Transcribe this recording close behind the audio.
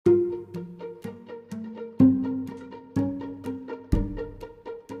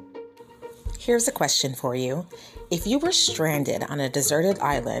Here's a question for you. If you were stranded on a deserted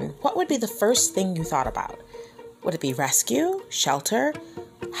island, what would be the first thing you thought about? Would it be rescue? Shelter?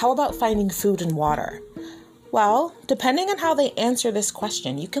 How about finding food and water? Well, depending on how they answer this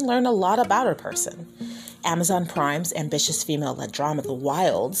question, you can learn a lot about a person. Amazon Prime's ambitious female-led drama The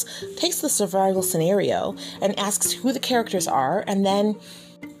Wilds takes the survival scenario and asks who the characters are and then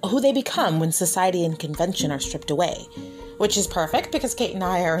who they become when society and convention are stripped away. Which is perfect because Kate and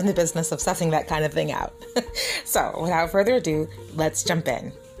I are in the business of sussing that kind of thing out. So, without further ado, let's jump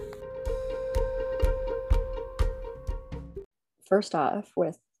in. First off,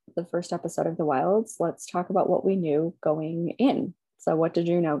 with the first episode of The Wilds, let's talk about what we knew going in. So, what did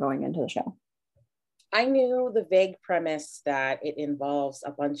you know going into the show? I knew the vague premise that it involves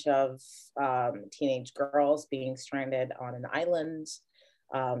a bunch of teenage girls being stranded on an island,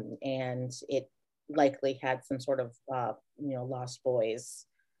 and it likely had some sort of Lost Boys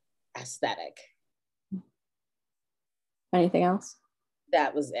aesthetic. Anything else?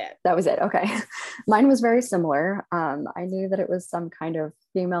 That was it. Okay. Mine was very similar. I knew that it was some kind of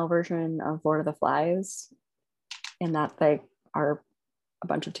female version of Lord of the Flies, in that they are a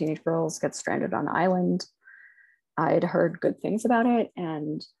bunch of teenage girls get stranded on an island. I'd heard good things about it,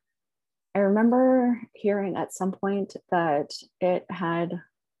 and I remember hearing at some point that it had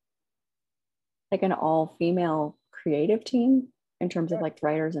like an all-female creative team in terms of like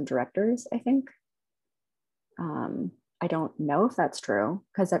writers and directors, I think. I don't know if that's true,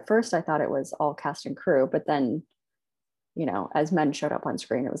 because at first I thought it was all cast and crew, but then, as men showed up on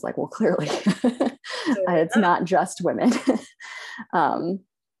screen, it was like, well, clearly it's not just women.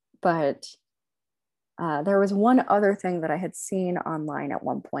 But there was one other thing that I had seen online at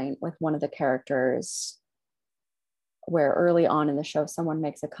one point with one of the characters, where early on in the show, someone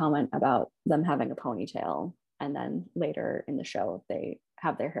makes a comment about them having a ponytail, and then later in the show, they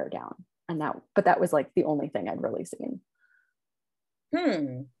have their hair down. But that was like the only thing I'd really seen.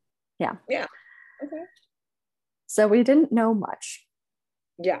 Yeah. Okay. So we didn't know much.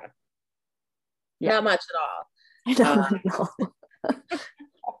 Yeah. Not much at all. Not at all.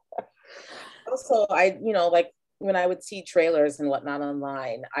 Also, like when I would see trailers and whatnot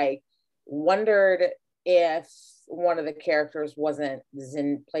online, I wondered if one of the characters wasn't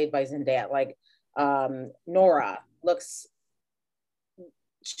played by Zendaya. Like Nora looks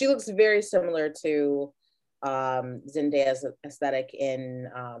very similar to Zendaya's aesthetic in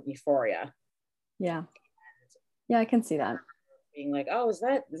Euphoria. Yeah, I can see that. Being like, oh, is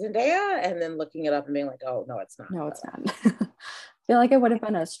that Zendaya? And then looking it up and being like, oh, no, it's not. No, it's not. I feel like it would have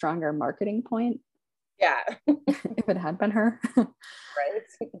been a stronger marketing point. Yeah. If it had been her. Right.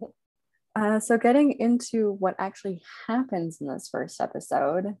 So getting into what actually happens in this first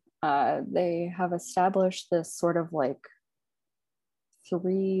episode, they have established this sort of like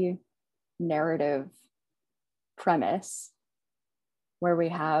 3 narrative premise, where we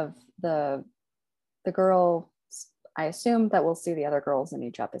have the girl, I assume that we'll see the other girls in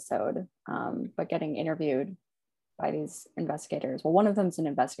each episode, but getting interviewed by these investigators. Well, one of them's an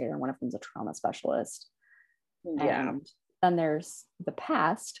investigator and one of them's a trauma specialist. Yeah. And then there's the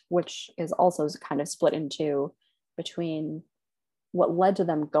past, which is also kind of split into between what led to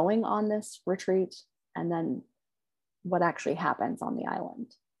them going on this retreat and then what actually happens on the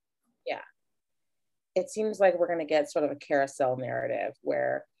island. Yeah. It seems like we're going to get sort of a carousel narrative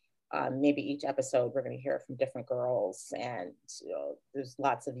where maybe each episode we're going to hear from different girls, and there's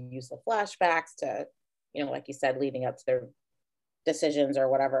lots of use of flashbacks to, like you said, leading up to their decisions or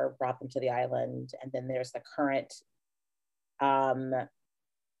whatever brought them to the island. And then there's the current, and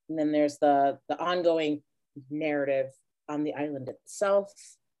then there's the ongoing narrative on the island itself,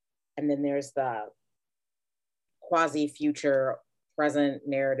 and then there's the quasi-future present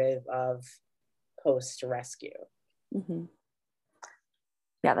narrative of post-rescue. Mm-hmm.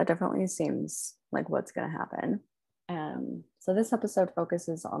 Yeah, that definitely seems like what's going to happen. And so this episode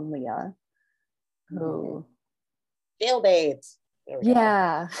focuses on Leah, who jailbait.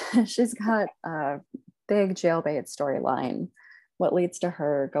 Yeah, she's got a big jailbait storyline. What leads to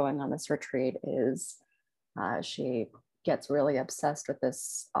her going on this retreat is she gets really obsessed with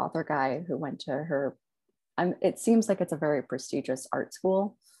this author guy who went to her. It seems like it's a very prestigious arts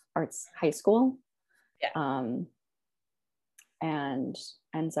high school. Yeah. And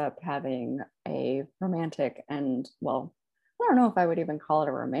ends up having a romantic and, well, I don't know if I would even call it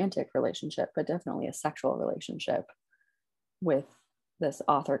a romantic relationship, but definitely a sexual relationship with this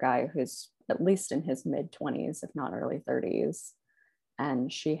author guy who's at least in his mid-20s, if not early 30s.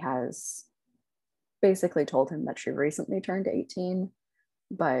 And she has basically told him that she recently turned 18,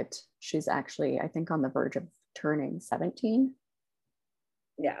 but she's actually, I think, on the verge of turning 17.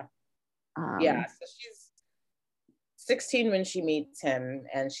 Yeah. Yeah, Um, so she's 16 when she meets him,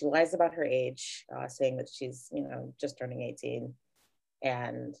 and she lies about her age, saying that she's, just turning 18.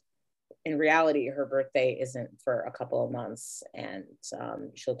 And in reality, her birthday isn't for a couple of months, and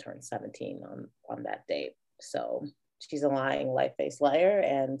she'll turn 17 on that date. So she's a lying, life-faced liar.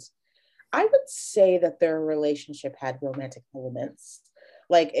 And I would say that their relationship had romantic elements.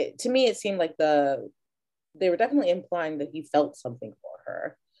 Like to me, it seemed like they were definitely implying that he felt something for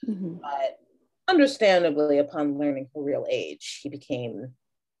her, mhm. but understandably, upon learning her real age, he became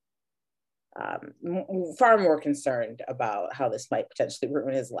far more concerned about how this might potentially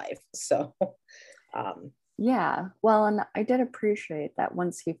ruin his life. So, um, Yeah. Well, and I did appreciate that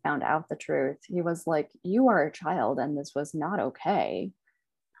once he found out the truth, he was like, "You are a child, and this was not okay."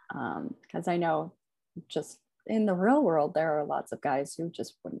 Because I know just in the real world, there are lots of guys who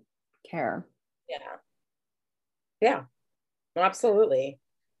just wouldn't care. yeah, yeah, absolutely.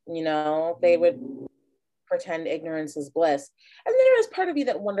 They would pretend ignorance is bliss. And there is part of me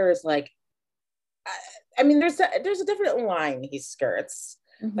that wonders, like, I mean, there's a different line he skirts.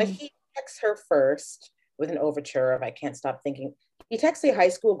 Like Mhm. he texts her first with an overture of "I can't stop thinking." He texts a high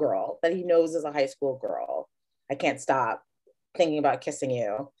school girl that he knows is a high school girl. "I can't stop thinking about kissing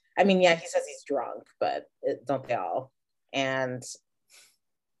you." I mean, yeah, he says he's drunk, but don't they all? And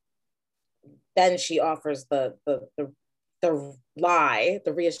then she offers the lie,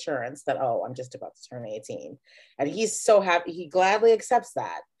 the reassurance that, "Oh, I'm just about to turn 18." And he's so happy. He gladly accepts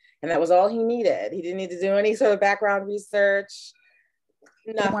that. And that was all he needed. He didn't need to do any sort of background research,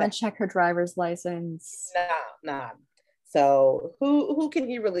 Didn't nothing. want to check her driver's license. Nah. So who can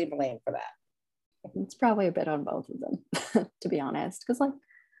you really blame for that? It's probably a bit on both of them, to be honest. Because, like,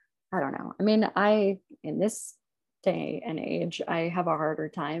 I don't know. I mean, I, in this day and age, I have a harder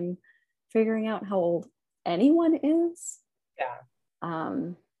time figuring out how old anyone is. Yeah.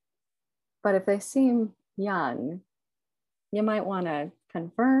 Um, but if they seem young, you might want to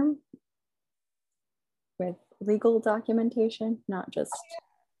confirm with legal documentation, not just.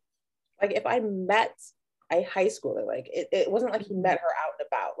 Like if I met a high schooler, like it wasn't like he met her out and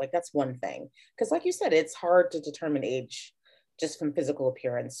about. Like that's one thing. Because like you said, it's hard to determine age just from physical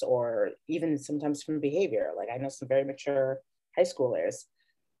appearance or even sometimes from behavior. Like I know some very mature high schoolers,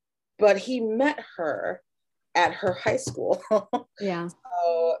 but he met her at her high school. Yeah.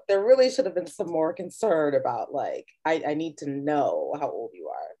 So there really should have been some more concern about like, I need to know how old you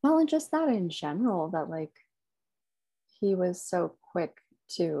are. Well, and just that in general, that like he was so quick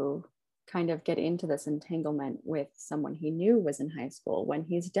to kind of get into this entanglement with someone he knew was in high school when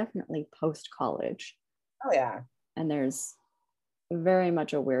he's definitely post college. Oh yeah. And there's very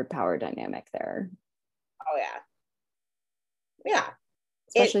much a weird power dynamic there, Oh yeah. Yeah.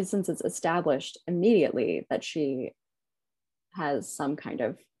 It especially since it's established immediately that she has some kind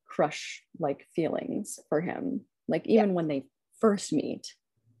of crush like feelings for him. Like, yeah. even when they first meet,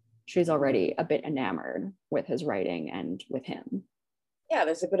 she's already a bit enamored with his writing and with him. Yeah,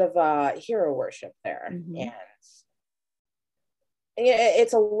 there's a bit of hero worship there. Mm-hmm. And yeah,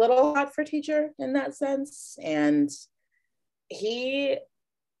 it's a little hot for Teacher in that sense. And he,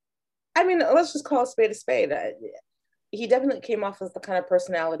 I mean, let's just call a spade a spade. He definitely came off as the kind of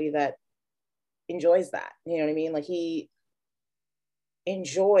personality that enjoys that. You know what I mean? Like he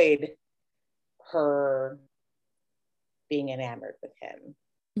enjoyed her being enamored with him.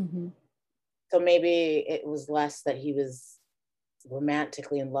 Mm-hmm. So maybe it was less that he was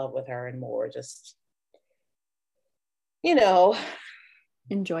romantically in love with her and more just, you know,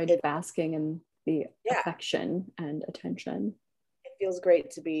 Enjoyed it, basking in the yeah, affection and attention. it feels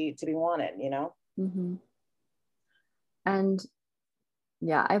great to be wanted, you know? Mm-hmm. And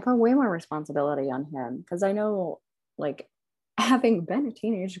yeah, I put way more responsibility on him because I know, like, having been a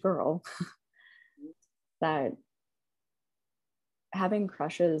teenage girl, that having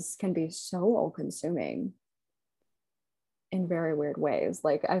crushes can be so all consuming in very weird ways.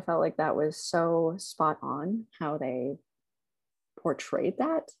 Like, I felt like that was so spot on how they portrayed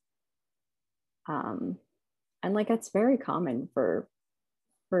that. Um, and like, it's very common for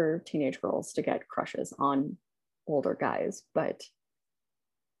teenage girls to get crushes on older guys, but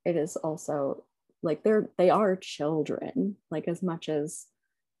it is also like they are children. Like, as much as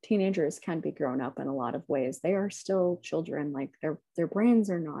teenagers can be grown up in a lot of ways, they are still children. Like, their brains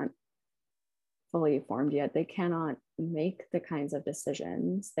are not fully formed yet. They cannot make the kinds of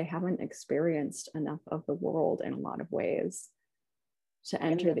decisions. They haven't experienced enough of the world in a lot of ways to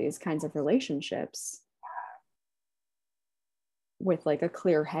enter And these kinds of relationships with like a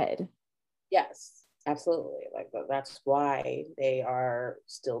clear head. yes, absolutely. Like that's why they are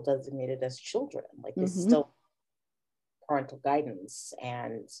still designated as children. Like this is Mm-hmm. still parental guidance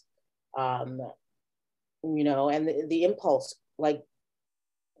and um, and the impulse, like,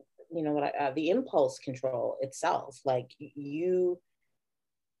 the impulse control itself, like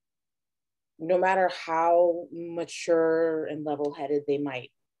no matter how mature and level-headed they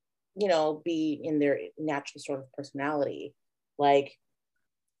might, be in their natural sort of personality, like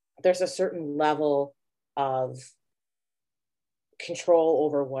there's a certain level of control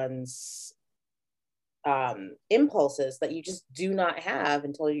over one's impulses that you just do not have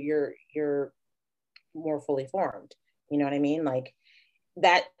until you're more fully formed. You know what I mean? Like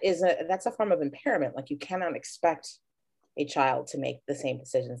that's a form of impairment. Like you cannot expect a child to make the same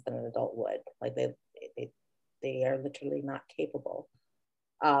decisions that an adult would. Like they are literally not capable.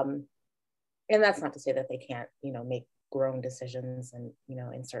 And that's not to say that they can't, make grown decisions and,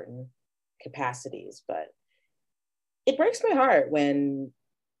 in certain capacities, but it breaks my heart when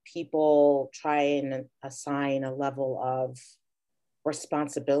people try and assign a level of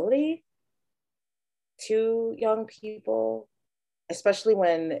responsibility to young people, especially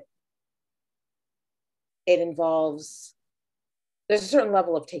when it involves, there's a certain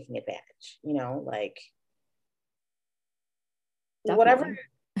level of taking advantage, like Definitely.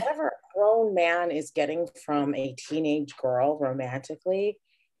 whatever a grown man is getting from a teenage girl romantically,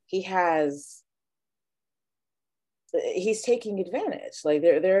 he's taking advantage. Like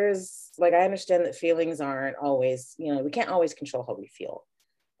there's like, I understand that feelings aren't always, we can't always control how we feel,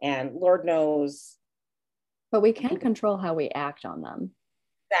 and Lord knows, But we can control how we act on them.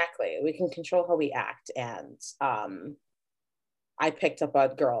 exactly, we can control how we act. And I picked up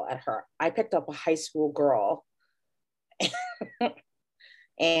a high school girl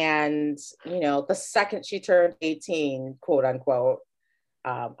and the second she turned 18, quote unquote,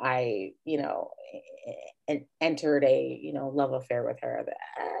 I entered a love affair with her.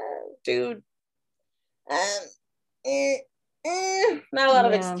 Dude, um, not a lot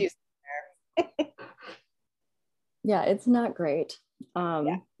of excuses there. Yeah, it's not great.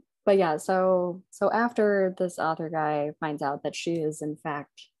 Yeah. But yeah, so after this author guy finds out that she is in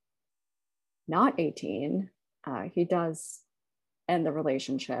fact not 18, he does end the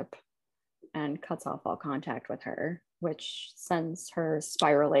relationship and cuts off all contact with her, which sends her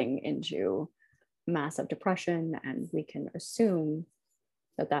spiraling into massive depression. And we can assume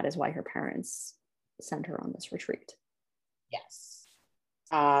that that is why her parents sent her on this retreat. Yes.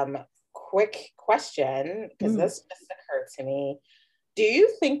 Quick question, because this just occurred to me. Do you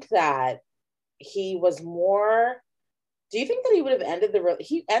think that he would have ended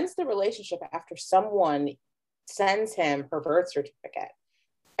he ends the relationship after someone sends him her birth certificate?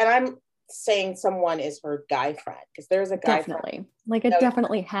 And I'm saying someone is her guy friend, because there's a guy definitely friend. Like it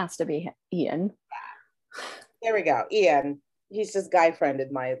definitely has to be Ian. There we go, Ian. He's just guy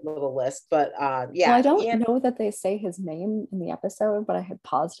friended my little list, but yeah. Well, I don't Ian, know that they say his name in the episode, but I had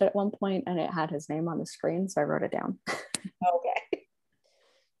paused it at one point and it had his name on the screen, so I wrote it down. okay.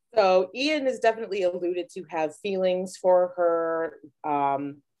 So Ian is definitely alluded to have feelings for her,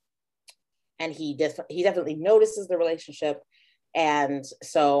 and he definitely notices the relationship. And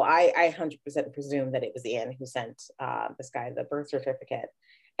so I 100% presume that it was Ian who sent this guy the birth certificate.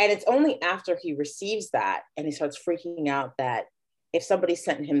 And it's only after he receives that and he starts freaking out that if somebody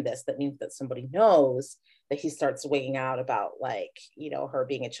sent him this, that means that somebody knows, that he starts weighing out about, like, her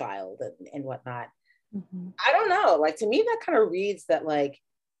being a child and whatnot. Mm-hmm. I don't know. Like, to me, that kind of reads that, like,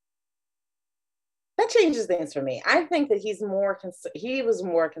 that changes things for me. I think that he was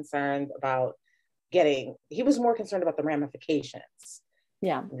more concerned about the ramifications.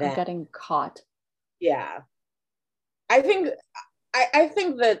 Yeah, getting caught. Yeah. I think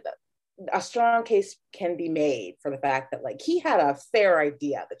that a strong case can be made for the fact that, like, he had a fair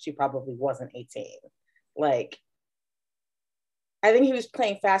idea that she probably wasn't 18. Like, I think he was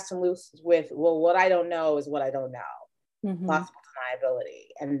playing fast and loose with, well, what I don't know is what I don't know. Mm-hmm. Possible deniability.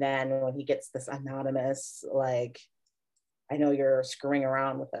 And then when he gets this anonymous, like, I know you're screwing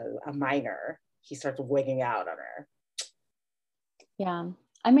around with a minor, he starts wigging out on her. Yeah.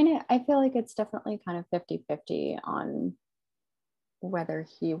 I mean, I feel like it's definitely kind of 50-50 on whether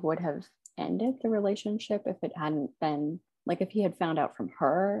he would have ended the relationship if it hadn't been, like, if he had found out from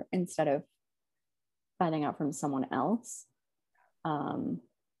her instead of finding out from someone else.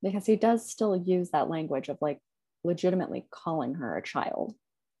 Because he does still use that language of, like, legitimately calling her a child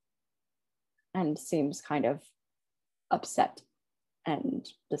and seems kind of upset and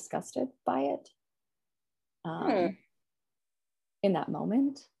disgusted by it in that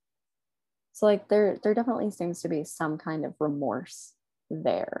moment. So, like, there definitely seems to be some kind of remorse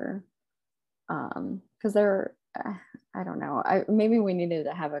there, because I don't know, maybe we needed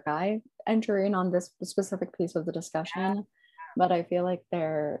to have a guy enter in on this specific piece of the discussion, but I feel like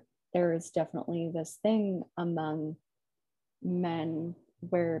there there is definitely this thing among men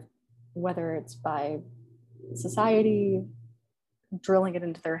where, whether it's by society drilling it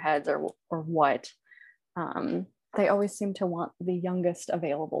into their heads or what, they always seem to want the youngest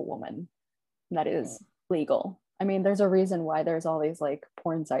available woman that is legal. I mean, there's a reason why there's all these like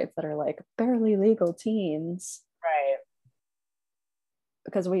porn sites that are like barely legal teens, Right.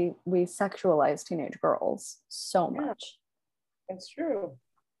 because we sexualize teenage girls so much. It's true.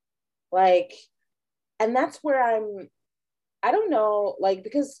 Like, and that's where I don't know, like,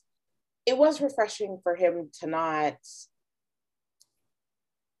 because it was refreshing for him to not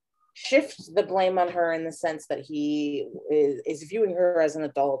shift the blame on her in the sense that he is viewing her as an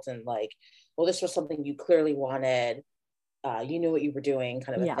adult and like, well, this was something you clearly wanted. You knew what you were doing,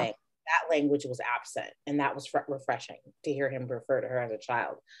 kind of a thing. That language was absent, and that was refreshing to hear him refer to her as a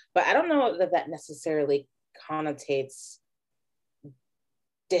child. But I don't know that that necessarily connotates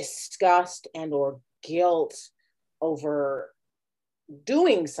disgust and or guilt over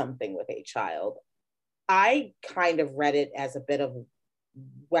doing something with a child. I kind of read it as a bit of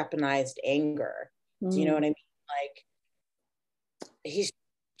weaponized anger. Do you know what I mean? Like, he's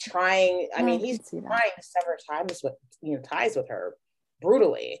trying, I mean, he's trying to sever ties with her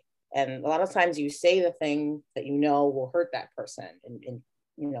brutally. And a lot of times you say the thing that you know will hurt that person and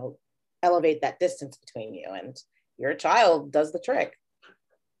elevate that distance between you. And your child does the trick.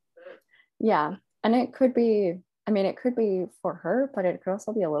 Yeah. And it could be, I mean, it could be for her, but it could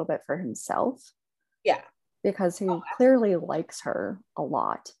also be a little bit for himself. Yeah. Because he clearly likes her a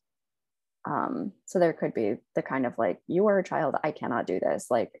lot. So there could be the kind of like, you are a child, I cannot do this.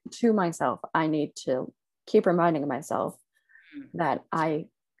 Like, to myself, I need to keep reminding myself that I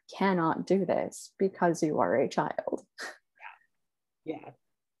cannot do this because you are a child. Yeah.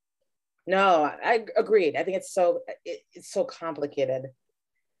 No, I agreed. I think it's so complicated.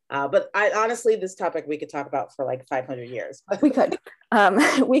 But I honestly, this topic we could talk about for like 500 years. We could.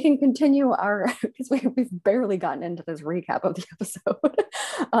 We can continue because we've barely gotten into this recap of the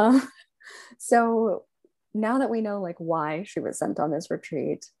episode. So now that we know like why she was sent on this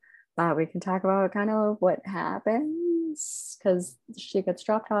retreat, we can talk about kind of what happens, because she gets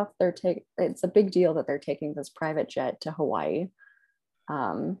dropped off. It's a big deal that they're taking this private jet to Hawaii.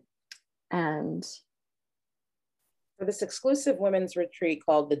 And for this exclusive women's retreat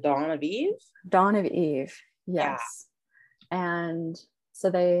called the Dawn of Eve. Dawn of Eve, yes. Yeah. And so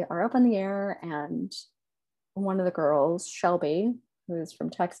they are up in the air, and one of the girls, Shelby, who's from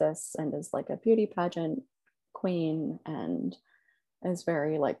Texas and is like a beauty pageant queen and is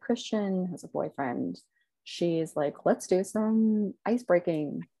very like Christian, has a boyfriend. She's like, let's do some ice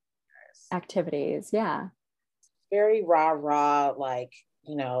breaking activities. Yeah. Very rah, like,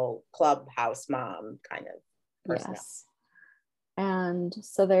 clubhouse mom kind of person. Yes. And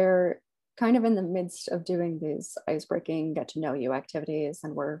so they're kind of in the midst of doing these ice breaking, get to know you activities.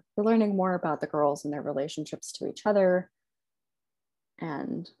 And we're learning more about the girls and their relationships to each other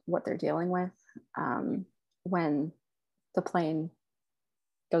and what they're dealing with when the plane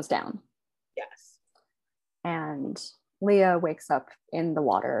goes down. Yes. And Leah wakes up in the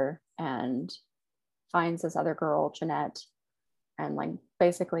water and finds this other girl, Jeanette, and like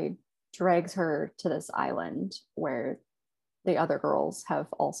basically drags her to this island where the other girls have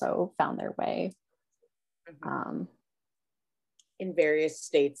also found their way. In various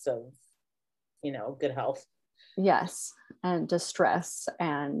states of, good health. Yes, and distress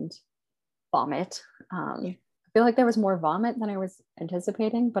and vomit. I feel like there was more vomit than I was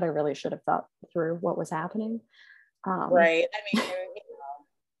anticipating, but I really should have thought through what was happening. Right. I mean,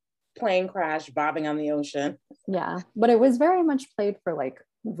 plane crash, bobbing on the ocean. Yeah, but it was very much played for like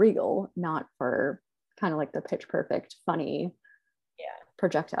real, not for kind of like the Pitch Perfect funny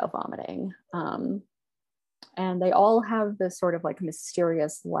projectile vomiting. And they all have this sort of like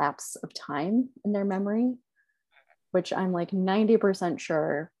mysterious lapse of time in their memory, which I'm like 90%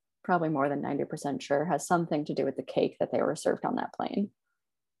 sure, probably more than 90% sure, has something to do with the cake that they were served on that plane.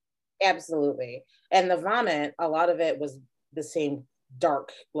 Absolutely. And the vomit, a lot of it was the same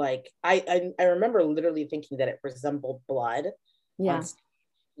dark, like I remember literally thinking that it resembled blood. Yeah.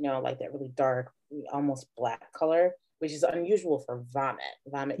 Like that really dark, almost black color, which is unusual for vomit.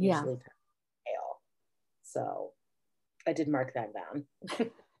 Vomit usually pale. So I did mark that down.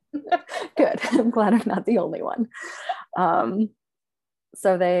 Good. I'm glad I'm not the only one.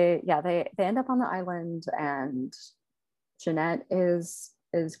 So they end up on the island, and Jeanette is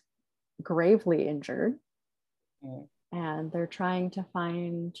gravely injured. And they're trying to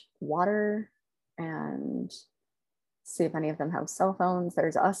find water and see if any of them have cell phones.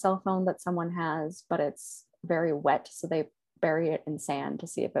 There's a cell phone that someone has, but it's very wet, so they bury it in sand to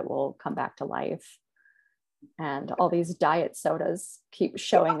see if it will come back to life. And all these diet sodas keep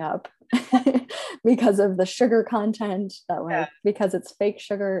showing up because of the sugar content, that like because it's fake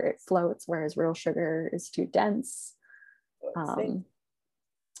sugar it floats, whereas real sugar is too dense.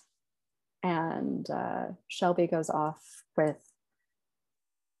 And Shelby goes off with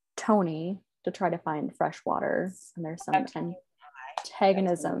Tony to try to find fresh water, and there's some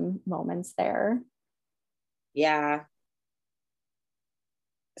antagonism moments there. Yeah.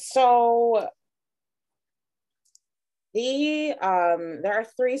 So there are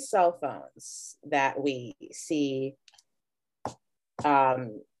 3 cell phones that we see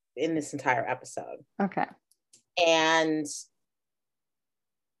in this entire episode. Okay. And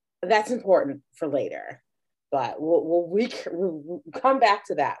that's important for later, but we'll come back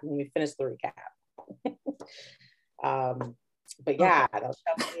to that when we finish the recap. But yeah,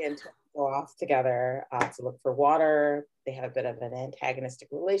 Shelby and Tony go off together to look for water. They have a bit of an antagonistic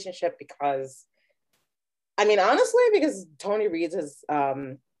relationship because, I mean, honestly, because Tony Reed's is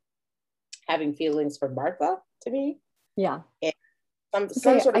having feelings for Martha to me. Yeah. And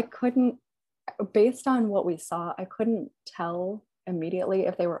some sort of, I couldn't, based on what we saw, I couldn't tell immediately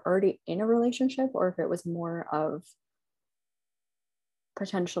if they were already in a relationship or if it was more of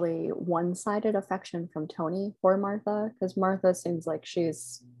potentially one-sided affection from Tony for Martha, because Martha seems like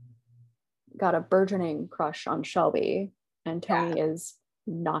she's got a burgeoning crush on Shelby, and Tony is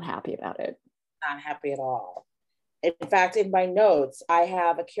not happy about it. Not happy at all. In fact, in my notes, I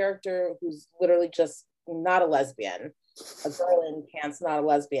have a character who's literally just not a lesbian, a girl in pants, not a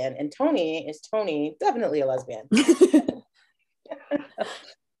lesbian, and Tony is definitely a lesbian.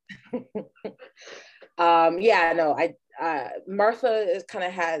 Martha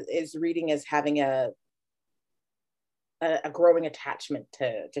is reading as having a growing attachment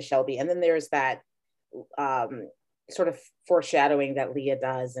to Shelby, and then there's that sort of foreshadowing that Leah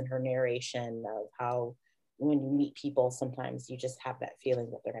does in her narration of how when you meet people, sometimes you just have that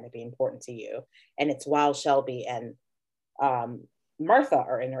feeling that they're going to be important to you, and it's while Shelby and Martha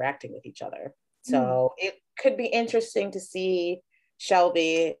are interacting with each other. So it could be interesting to see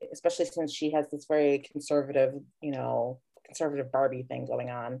Shelby, especially since she has this very conservative Barbie thing going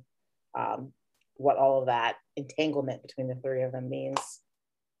on, what all of that entanglement between the 3 of them means.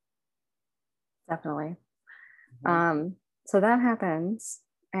 Definitely. So that happens,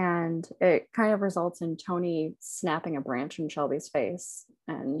 and it kind of results in Tony snapping a branch in Shelby's face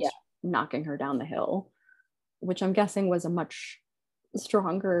and knocking her down the hill, which I'm guessing was a much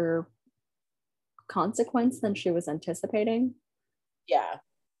stronger consequence than she was anticipating. Yeah.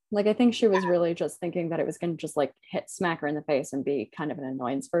 Like, I think she was really just thinking that it was going to just like smack her in the face and be kind of an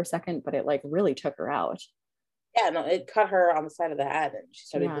annoyance for a second, but it like really took her out. Yeah, no, it cut her on the side of the head and she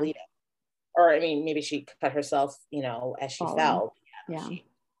started bleeding. Or, I mean, maybe she cut herself, as she fell. Yeah. She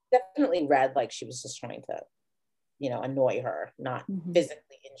definitely read like she was just trying to, annoy her, not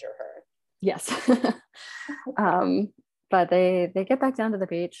physically injure her. Yes. But they get back down to the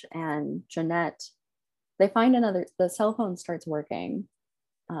beach, and Jeanette, they find the cell phone starts working.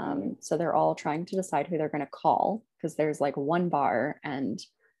 So they're all trying to decide who they're going to call, because there's like one bar and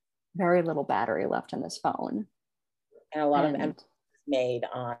very little battery left in this phone. And a lot of emphasis made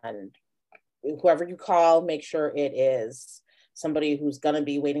on whoever you call, make sure it is somebody who's going to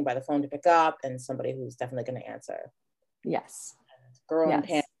be waiting by the phone to pick up and somebody who's definitely going to answer. Yes. Girl in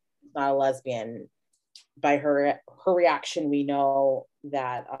pants, not a lesbian. By her reaction, we know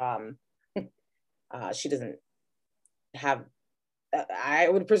that she doesn't have, I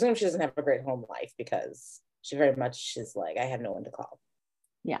would presume she doesn't have a great home life, because she very much is like, I have no one to call.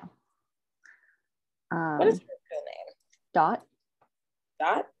 Yeah. What is her real name? Dot.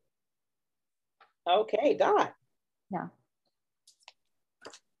 Dot? Okay, Dot. Yeah.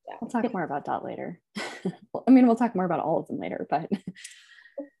 We'll talk more about Dot later. We'll talk more about all of them later, but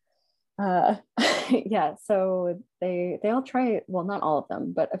so they all try, well, not all of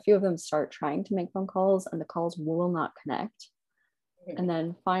them, but a few of them start trying to make phone calls, and the calls will not connect. And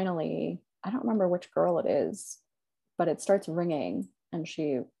then finally, I don't remember which girl it is, but it starts ringing and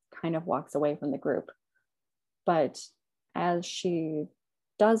she kind of walks away from the group. But as she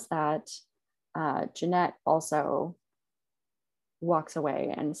does that, Jeanette also walks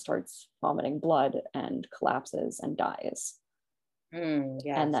away and starts vomiting blood and collapses and dies. Yes.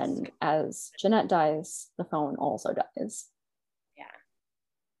 And then as Jeanette dies, the phone also dies. Yeah.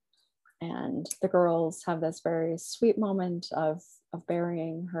 And the girls have this very sweet moment of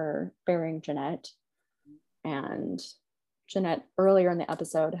burying Jeanette. And Jeanette earlier in the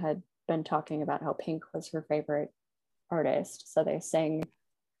episode had been talking about how Pink was her favorite artist. So they sing,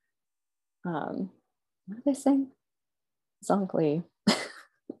 what did they sing? Zonkly.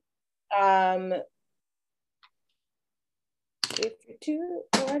 If you're too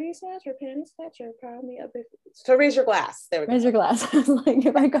party snatch or penny snatcher, probably a big. So raise your glass. There we go. Raise your glass. Like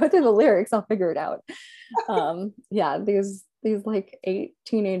if I go through the lyrics, I'll figure it out. Yeah, these like 8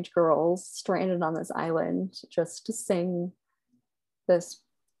 teenage girls stranded on this island just to sing this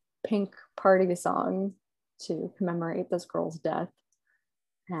pink party song to commemorate this girl's death.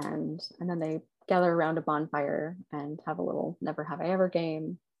 And then they gather around a bonfire and have a little Never Have I Ever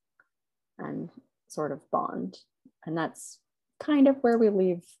game and sort of bond. And that's kind of where we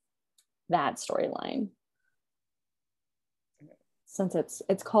leave that storyline. Since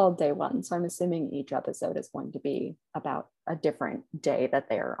it's called Day One, so I'm assuming each episode is going to be about a different day that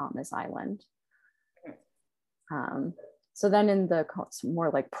they are on this island. So then in the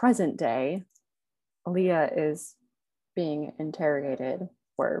more like present day, Leah is being interrogated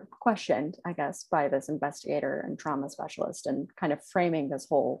or questioned, I guess, by this investigator and trauma specialist, and kind of framing this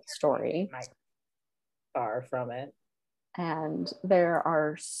whole story. Far from it. And there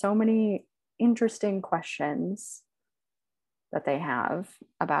are so many interesting questions that they have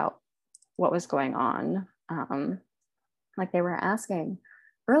about what was going on. Like they were asking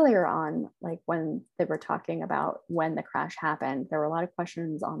earlier on, like when they were talking about when the crash happened, there were a lot of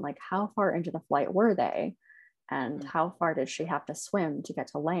questions on like how far into the flight were they, and how far did she have to swim to get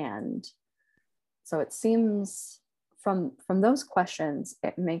to land. So it seems from those questions,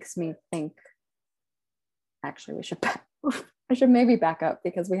 it makes me think, actually I should maybe back up,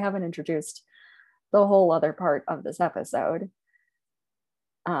 because we haven't introduced the whole other part of this episode,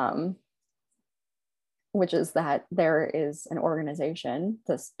 which is that there is an organization,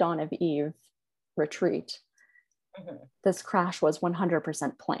 this Dawn of Eve retreat. This crash was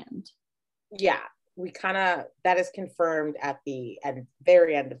 100% planned. Yeah, we kind of, that is confirmed at the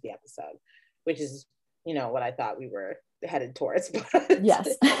very end of the episode, which is, what I thought we were headed towards. But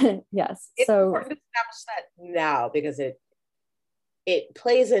yes. Yes. It's so important to establish that now, because it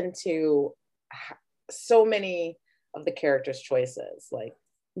plays into so many of the characters' choices, like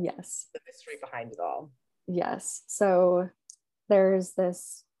yes, the mystery behind it all. Yes. So there's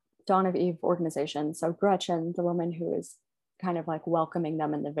this Dawn of Eve organization. So Gretchen, the woman who is kind of like welcoming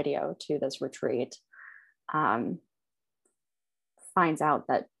them in the video to this retreat, finds out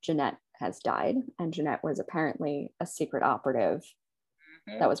that Jeanette has died, and Jeanette was apparently a secret operative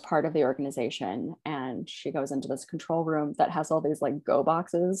that was part of the organization. And she goes into this control room that has all these like go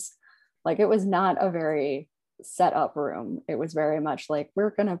boxes. Like it was not a very set up room. It was very much like, we're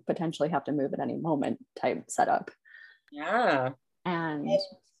gonna potentially have to move at any moment type setup. Yeah. And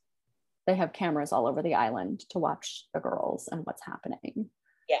they have cameras all over the island to watch the girls and what's happening.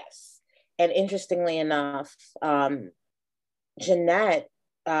 Yes. And interestingly enough, Jeanette,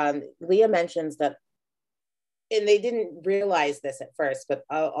 Leah mentions that, and they didn't realize this at first, but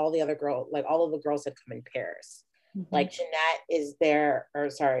all the other girls, like all of the girls had come in pairs. Like Jeanette is there, or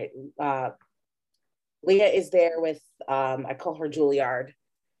sorry, Leah is there with, I call her Juilliard.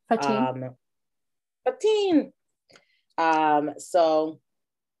 Fatine. So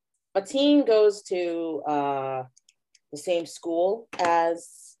Fatine goes to the same school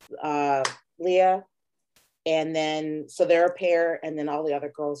as Leah. And then, so they're a pair, and then all the other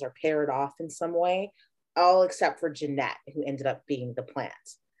girls are paired off in some way, all except for Jeanette, who ended up being the plant.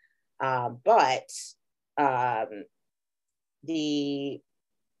 But the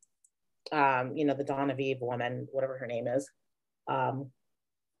Dawn of Eve woman, whatever her name is,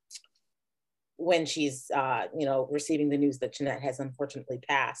 when she's, receiving the news that Jeanette has unfortunately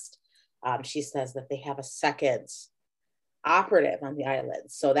passed, she says that they have a second operative on the island.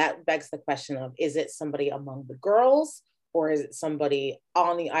 So that begs the question of, is it somebody among the girls, or is it somebody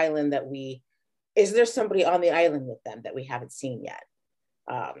on the island is there somebody on the island with them that we haven't seen yet,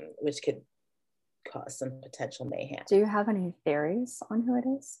 which could cause some potential mayhem. Do you have any theories on who it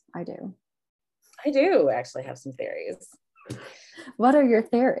is? I do actually have some theories. What are your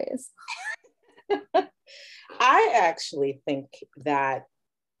theories? I actually think that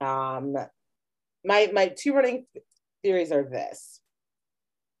my two running theories are this.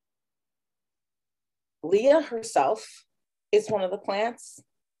 Leah herself is one of the plants,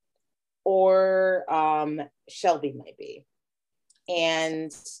 or Shelby might be.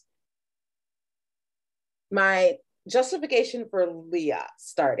 And my justification for Leah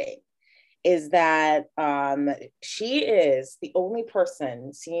starting is that she is the only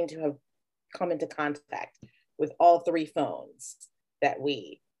person seen to have come into contact with all 3 phones that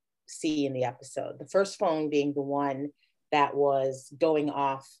we see in the episode. The first phone being the one that was going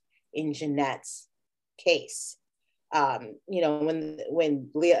off in Jeanette's case. When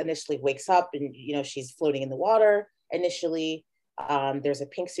Leah initially wakes up and, she's floating in the water, initially. There's a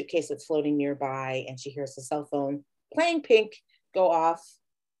pink suitcase that's floating nearby, and she hears the cell phone playing Pink go off.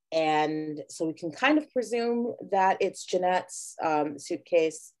 And so we can kind of presume that it's Jeanette's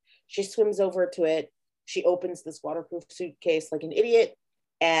suitcase. She swims over to it. She opens this waterproof suitcase like an idiot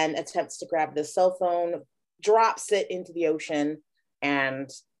and attempts to grab the cell phone, drops it into the ocean, and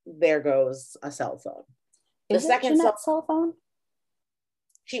there goes a cell phone. Is it Jeanette's cell phone?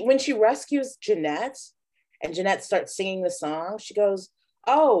 When she rescues Jeanette and Jeanette starts singing the song, she goes,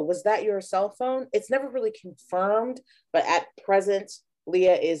 "Oh, was that your cell phone?" It's never really confirmed, but at present,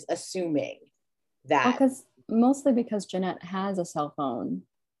 Leah is assuming that. Mostly because Jeanette has a cell phone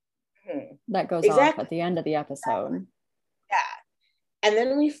that goes off at the end of the episode. Yeah. And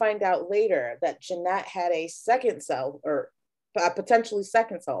then we find out later that Jeanette had a potentially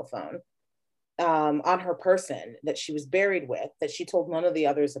second cell phone on her person that she was buried with, that she told none of the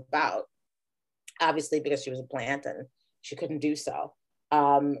others about, obviously because she was a plant and she couldn't do so.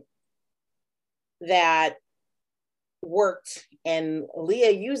 That worked, and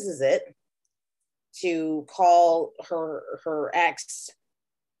Leah uses it to call her ex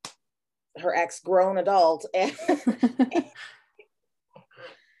grown adult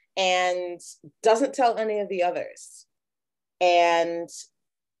and doesn't tell any of the others. And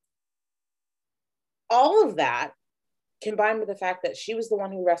all of that combined with the fact that she was the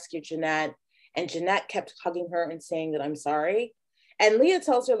one who rescued Jeanette, and Jeanette kept hugging her and saying that I'm sorry. And Leah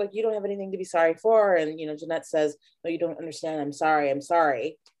tells her, like, you don't have anything to be sorry for. And, Jeanette says, no, you don't understand. I'm sorry. I'm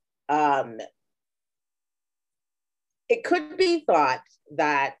sorry. It could be thought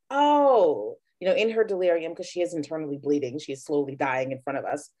that, in her delirium, because she is internally bleeding, she's slowly dying in front of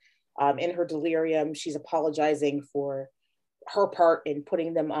us. In her delirium, she's apologizing for her part in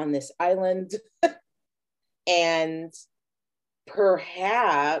putting them on this island. And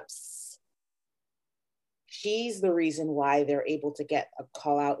perhaps she's the reason why they're able to get a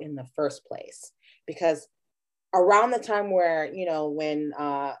call out in the first place. Because around the time where, when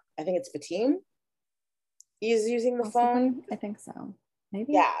I think it's Fatim is using the phone. I think so.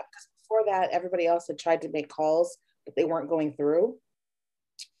 Maybe. Yeah, because before that, everybody else had tried to make calls, but they weren't going through.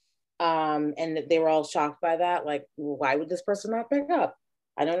 And they were all shocked by that. Like, well, why would this person not pick up?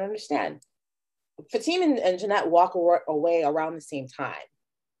 I don't understand. Fatim and Jeanette walk away around the same time.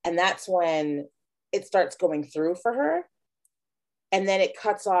 And that's when it starts going through for her. And then it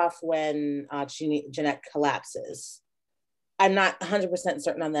cuts off when Jeanette collapses. I'm not 100%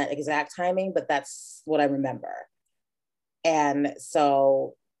 certain on that exact timing, but that's what I remember. And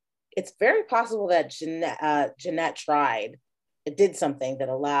so it's very possible that Jeanette tried, it did something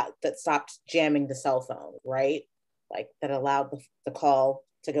that stopped jamming the cell phone, right? Like that allowed the call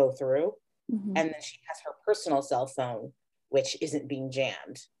to go through. Mm-hmm. And then she has her personal cell phone, which isn't being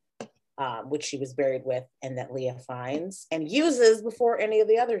jammed, which she was buried with, and that Leah finds and uses before any of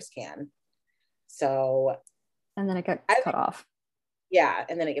the others can. So. And then it got cut off. Yeah,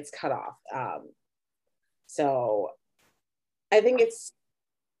 and then it gets cut off. So I think it's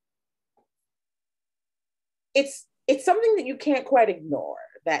something that you can't quite ignore,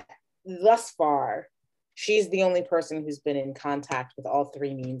 that thus far, she's the only person who's been in contact with all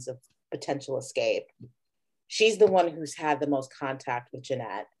three means of potential escape. She's the one who's had the most contact with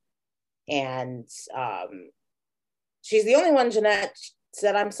Jeanette. And she's the only one Jeanette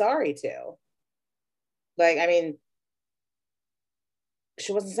said, I'm sorry to. Like, I mean,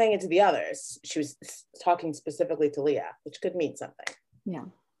 she wasn't saying it to the others. She was talking specifically to Leah, which could mean something. Yeah.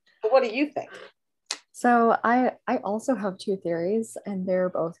 But what do you think? So I also have two theories, and they're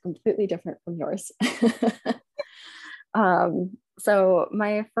both completely different from yours. So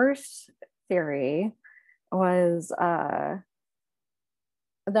my first theory was that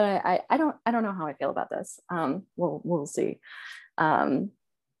I don't know how I feel about this. We'll see.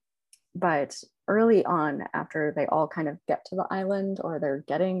 But early on, after they all kind of get to the island, or they're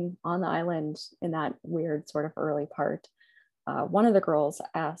getting on the island in that weird sort of early part, one of the girls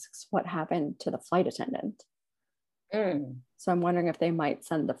asks what happened to the flight attendant. So I'm wondering if they might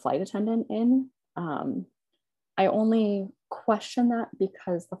send the flight attendant in. I only question that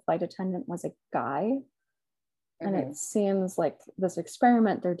because the flight attendant was a guy. And it seems like this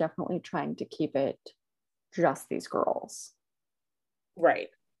experiment, they're definitely trying to keep it just these girls. Right.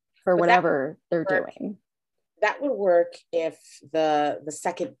 For whatever they're doing. That would work if the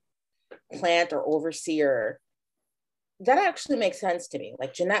second plant or overseer, that actually makes sense to me.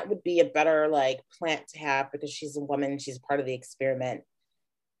 Like, Jeanette would be a better plant to have because she's a woman, she's part of the experiment.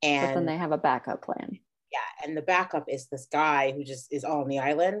 And but then they have a backup plan. Yeah, and the backup is this guy who just is on the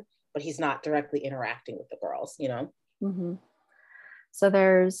island, but he's not directly interacting with the girls, Mm-hmm. So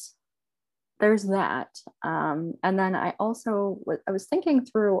there's there's that. And then I was thinking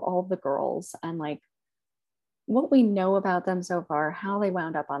through all the girls and like what we know about them so far, how they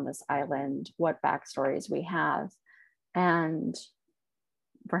wound up on this island, what backstories we have. And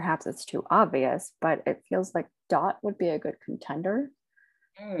perhaps it's too obvious, but it feels like Dot would be a good contender,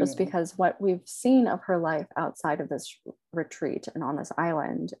 just because what we've seen of her life outside of this retreat and on this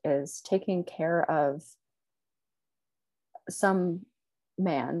island is taking care of some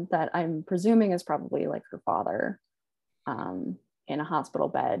man that I'm presuming is probably like her father, in a hospital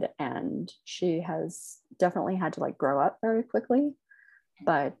bed, and she has definitely had to like grow up very quickly.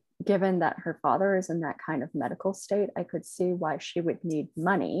 But given that her father is in that kind of medical state, I could see why she would need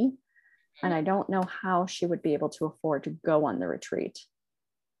money, and I don't know how she would be able to afford to go on the retreat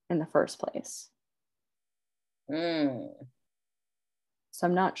in the first place. So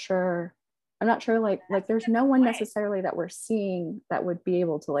I'm not sure like there's no one necessarily that we're seeing that would be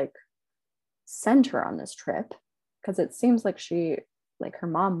able to like send her on this trip, because it seems like her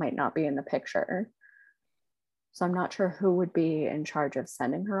mom might not be in the picture. So I'm not sure who would be in charge of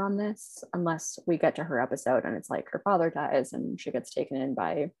sending her on this, unless we get to her episode and it's like her father dies and she gets taken in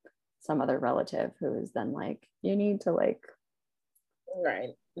by some other relative who is then like, you need to like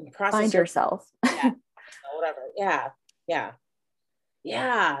find yourself. Whatever.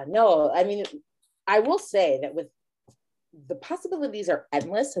 No, I mean, I will say that with the possibilities are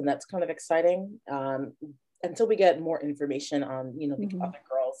endless, and that's kind of exciting, until we get more information on the other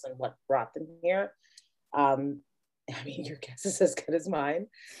girls and what brought them here. I mean, your guess is as good as mine.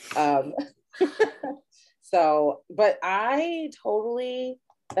 So, but that's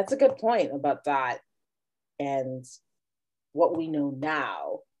a good point about Dot and what we know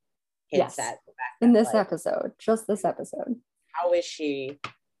now. Yes, in this episode, just this episode. How is she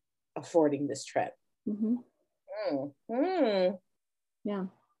affording this trip? Yeah.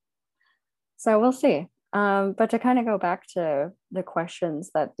 So we'll see. But to kind of go back to the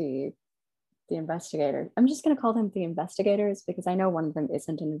questions that the investigator, I'm just going to call them the investigators, because I know one of them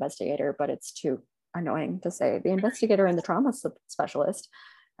isn't an investigator, but it's too annoying to say the investigator and the trauma specialist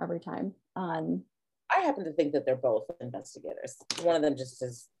every time. I happen to think that they're both investigators. One of them just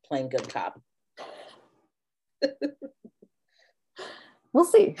is playing good cop. We'll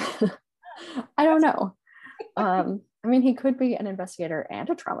see. I don't know. I mean, he could be an investigator and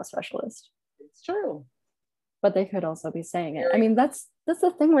a trauma specialist. It's true. But they could also be saying it. I mean, that's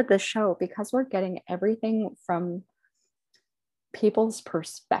the thing with this show, because we're getting everything from people's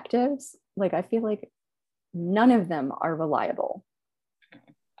perspectives. Like, I feel like none of them are reliable.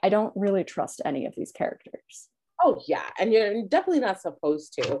 I don't really trust any of these characters. Oh yeah, and you're definitely not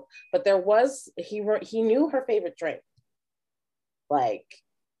supposed to. But he knew her favorite drink. Like,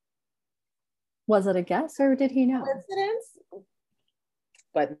 was it a guess or did he know? Coincidence?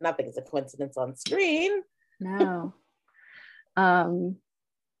 But nothing is a coincidence on screen. No.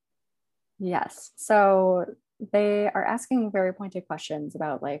 Yes. So they are asking very pointed questions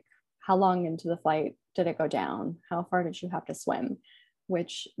about like, how long into the flight did it go down? How far did you have to swim?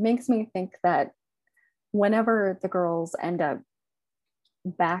 Which makes me think that whenever the girls end up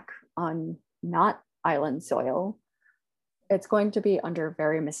back on not island soil, it's going to be under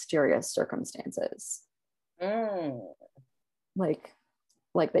very mysterious circumstances. Like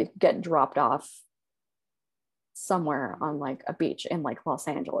they get dropped off somewhere on like a beach in like Los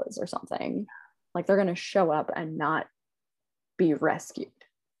Angeles or something. Like they're going to show up and not be rescued.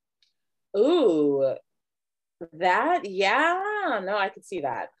 Ooh, that, yeah, no, I could see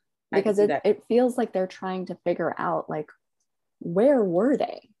that. Because it feels like they're trying to figure out like, where were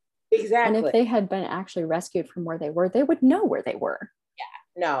they? Exactly. And if they had been actually rescued from where they were, they would know where they were. Yeah,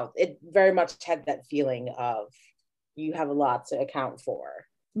 no, it very much had that feeling of you have a lot to account for.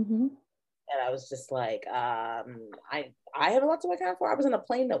 And I was just like, I have a lot to account for. I was on a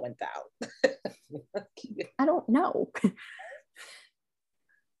plane that went down. I don't know.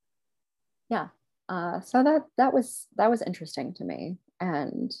 Yeah. So that was interesting to me.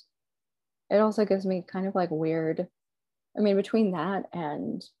 And it also gives me kind of like weird, I mean, between that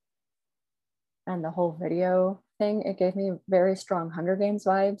and the whole video thing, it gave me very strong Hunger Games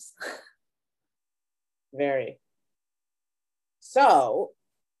vibes. Very. So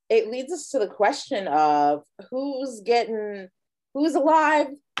it leads us to the question of who's alive,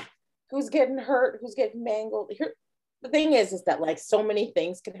 who's getting hurt, who's getting mangled. Here, the thing is that like so many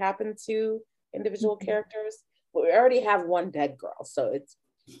things could happen to individual characters, but we already have one dead girl, so it's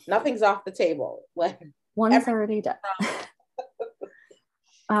nothing's off the table. Like one's already dead.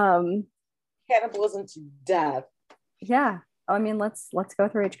 Cannibalism to death. Yeah. I mean, let's go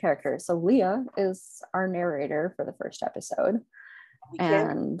through each character. So Leah is our narrator for the first episode.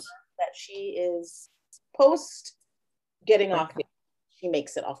 And that she is post getting off Okay. she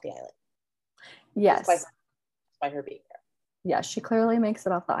makes it off the island. Yes. By her being there. Yeah, she clearly makes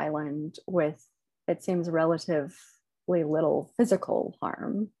it off the island with, it seems, relatively little physical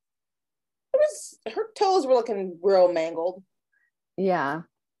harm. Her toes were looking real mangled. Yeah.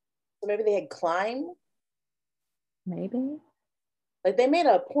 So maybe they had climbed. Maybe. Like they made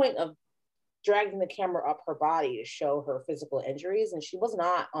a point of dragging the camera up her body to show her physical injuries, and she was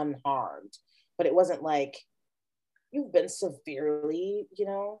not unharmed. But it wasn't like you've been severely,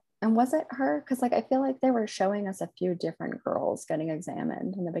 And was it her? Because like I feel like they were showing us a few different girls getting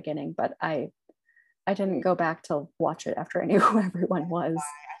examined in the beginning, but I didn't go back to watch it after I knew who everyone was.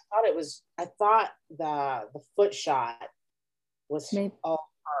 I thought the foot shot was Maybe. all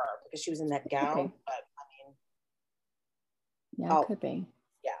her because she was in that gown. But yeah, it could be.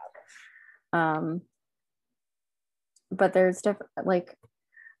 Yeah. But there's different, like,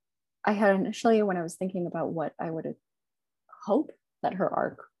 I had initially, when I was thinking about what I would hope that her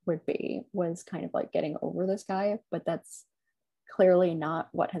arc would be, was kind of like getting over this guy, but that's clearly not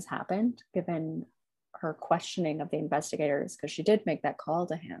what has happened given her questioning of the investigators, because she did make that call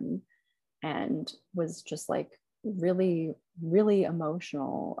to him and was just like really, really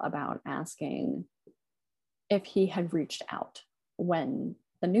emotional about asking if he had reached out when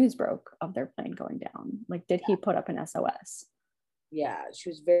the news broke of their plane going down. Like, did he put up an SOS? Yeah, she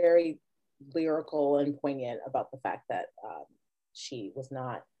was very lyrical and poignant about the fact that she was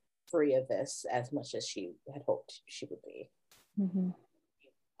not free of this as much as she had hoped she would be. Mm-hmm.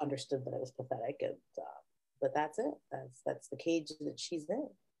 Understood that it was pathetic, and but that's it. That's the cage that she's in.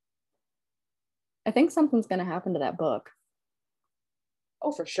 I think something's going to happen to that book.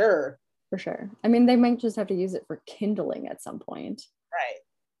 Oh, for sure. For sure. I mean, they might just have to use it for kindling at some point. Right.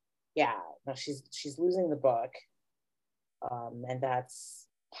 Yeah. No, she's losing the book, and that's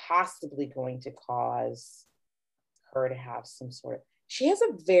possibly going to cause her to have some sort of. She has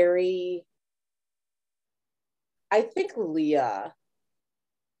a very. I think Leah.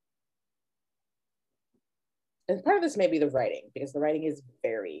 And part of this may be the writing, because the writing is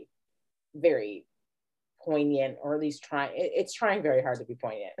very, very poignant, or at least it's trying very hard to be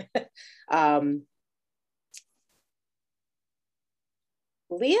poignant.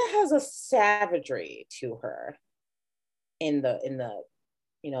 Leah has a savagery to her in the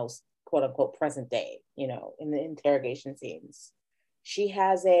quote unquote present day, in the interrogation scenes. She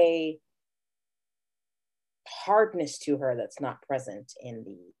has a hardness to her that's not present in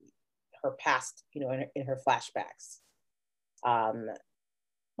her past, in her flashbacks. Well,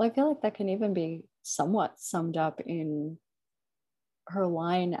 I feel like that can even be somewhat summed up in her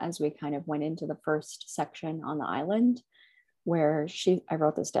line as we kind of went into the first section on the island, where I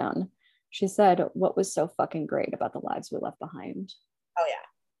wrote this down. She said, "What was so fucking great about the lives we left behind?" Oh yeah.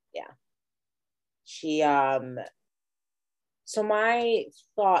 Yeah. She so my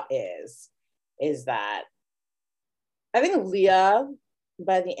thought is that I think Leah,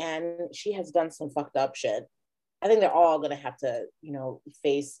 by the end, she has done some fucked up shit. I think they're all gonna have to,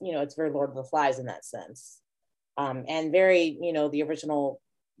 face, it's very Lord of the Flies in that sense. And very, the original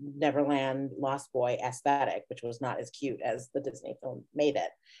Neverland Lost Boy aesthetic, which was not as cute as the Disney film made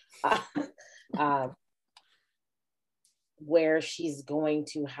it. Where she's going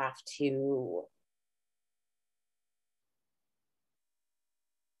to have to,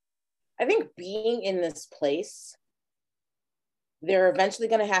 I think, being in this place, they're eventually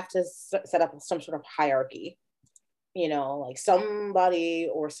going to have to set up some sort of hierarchy. Like somebody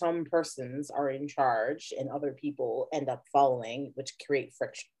or some persons are in charge and other people end up following, which create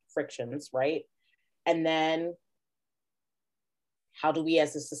frictions, right? And then how do we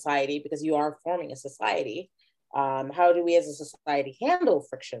as a society, because you are forming a society, how do we as a society handle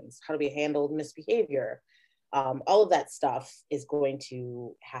frictions? How do we handle misbehavior? All of that stuff is going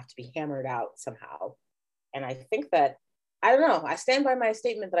to have to be hammered out somehow. And I think that, I don't know, I stand by my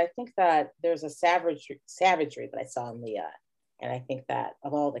statement that I think that there's a savagery that I saw in Leah. And I think that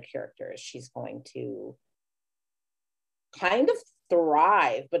of all the characters, she's going to kind of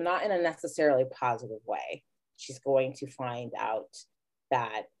thrive, but not in a necessarily positive way. She's going to find out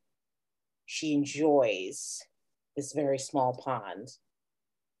that she enjoys this very small pond,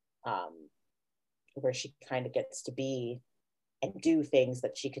 where she kind of gets to be and do things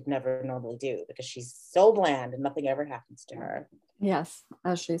that she could never normally do because she's so bland and nothing ever happens to her. Yes,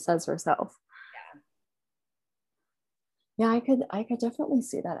 as she says herself. Yeah, I could definitely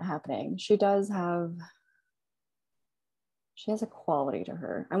see that happening. She has a quality to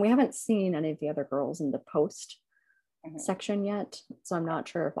her. And we haven't seen any of the other girls in the post section yet. So I'm not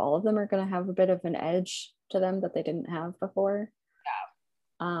sure if all of them are going to have a bit of an edge to them that they didn't have before.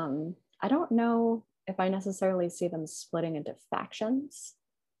 I don't know if I necessarily see them splitting into factions.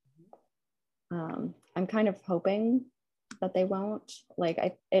 I'm kind of hoping that they won't. Like,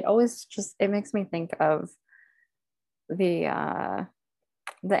 it always just, it makes me think of the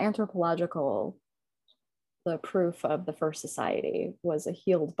anthropological, the proof of the first society was a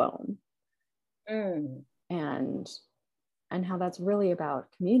healed bone. And how that's really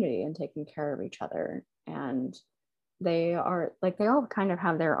about community and taking care of each other. And they are like, they all kind of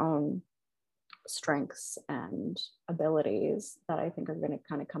have their own strengths and abilities that I think are going to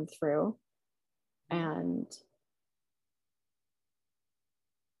kind of come through. And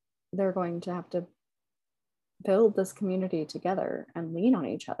they're going to have to build this community together and lean on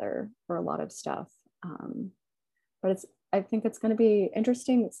each other for a lot of stuff. But I think it's going to be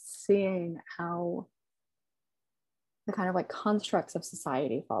interesting seeing how the kind of like constructs of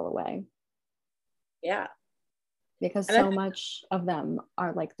society fall away. Yeah. Because so much of them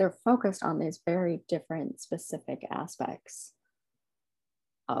are like, they're focused on these very different specific aspects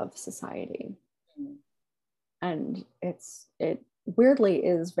of society. And it weirdly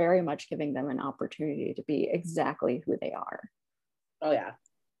is very much giving them an opportunity to be exactly who they are. Oh yeah.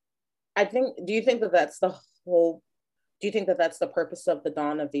 Do you think that that's the purpose of the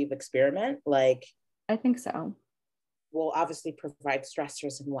Dawn of Eve experiment? Like, I think so. We'll obviously provide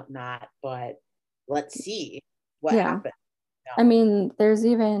stressors and whatnot, but let's see what happens. I mean, there's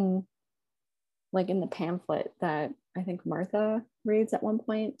even like in the pamphlet that I think Martha reads at one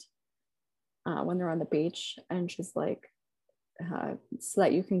point when they're on the beach, and she's like, so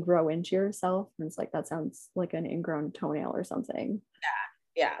that you can grow into yourself. And it's like, that sounds like an ingrown toenail or something.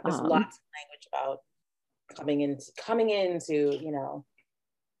 Yeah. There's lots of language about coming into, you know,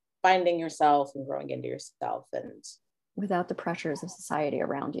 finding yourself and growing into yourself, and without the pressures of society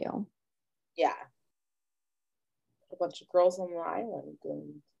around you. Yeah. A bunch of girls on the island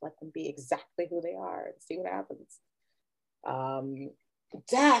and let them be exactly who they are and see what happens.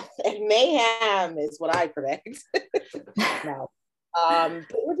 Death and mayhem is what I predict. No. But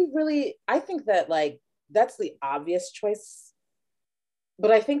it would be really, I think that like that's the obvious choice.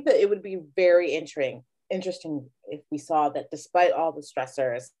 But I think that it would be very interesting if we saw that despite all the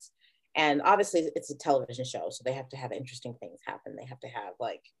stressors, and obviously it's a television show, so they have to have interesting things happen. They have to have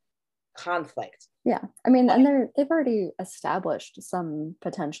like conflict. Yeah, I mean, and they've already established some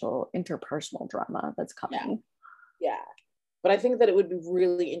potential interpersonal drama that's coming. Yeah. But I think that it would be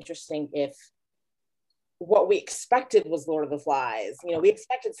really interesting if what we expected was Lord of the Flies. You know, we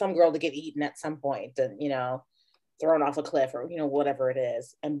expected some girl to get eaten at some point and, you know, thrown off a cliff or, you know, whatever it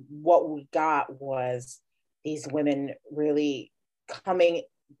is. And what we got was these women really coming,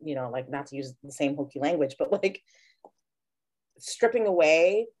 you know, like, not to use the same hokey language, but like stripping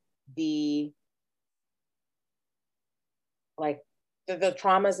away the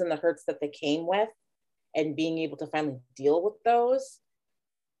traumas and the hurts that they came with, and being able to finally deal with those.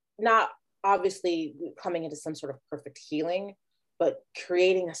 Not obviously coming into some sort of perfect healing, but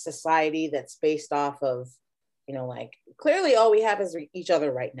creating a society that's based off of, you know, like, clearly all we have is each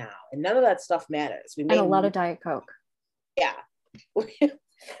other right now, and none of that stuff matters. And a lot of Diet Coke. Yeah.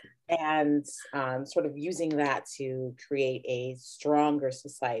 And sort of using that to create a stronger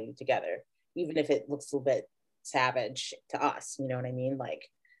society together, even if it looks a little bit savage to us, you know what I mean? Like,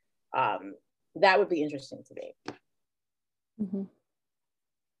 that would be interesting to me. Mm-hmm.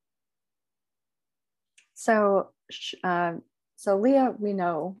 So Leah, we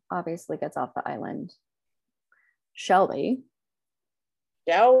know, obviously gets off the island. Shelby,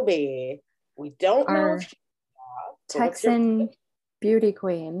 we don't know if Texan beauty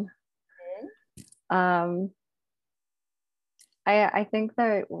queen. Mm-hmm. I think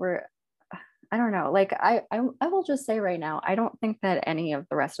that I don't know, like I will just say right now, I don't think that any of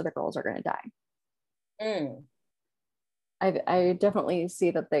the rest of the girls are going to die. I definitely see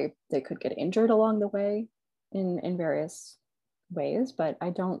that they could get injured along the way in various ways, but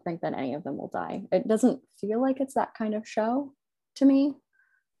I don't think that any of them will die. It doesn't feel like it's that kind of show to me.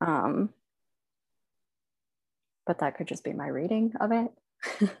 But that could just be my reading of it.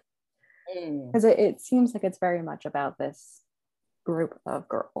 Because it seems like it's very much about this group of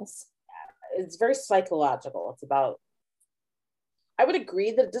girls. It's very psychological. It's about, I would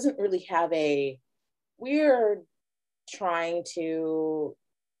agree that it doesn't really have it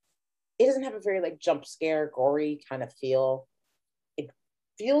doesn't have a very like jump scare, gory kind of feel. It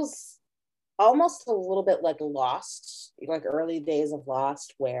feels almost a little bit like Lost, like early days of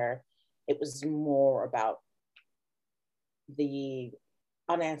Lost, where it was more about the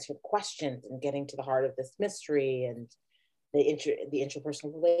unanswered questions and getting to the heart of this mystery and the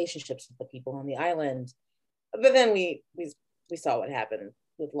interpersonal relationships with the people on the island. But then we saw what happened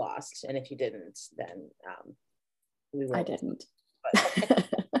with Lost, and if you didn't, then we will. I didn't.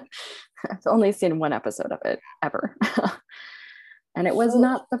 I've only seen one episode of it ever. And it was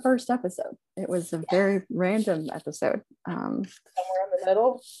not the first episode. It was a very random episode. Somewhere in the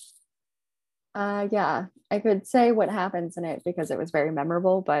middle. Yeah, I could say what happens in it because it was very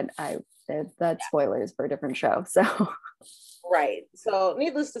memorable, but that's spoilers for a different show. So right. So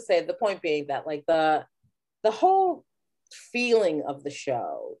needless to say, the point being that like the whole feeling of the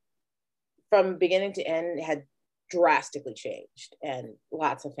show from beginning to end had drastically changed, and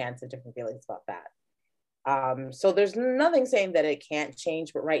lots of fans have different feelings about that. So there's nothing saying that it can't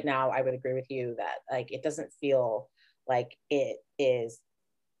change, but right now I would agree with you that like it doesn't feel like it is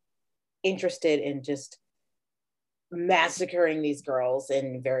interested in just massacring these girls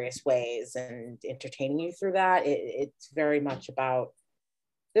in various ways and entertaining you through that. It's very much about,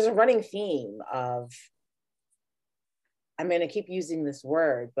 there's a running theme of, I'm going to keep using this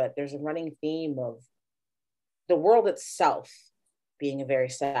word, but there's a running theme of the world itself being a very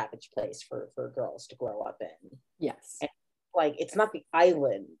savage place for girls to grow up in. Yes. And like, it's not the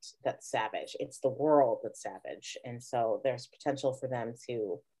island that's savage, it's the world that's savage. And so there's potential for them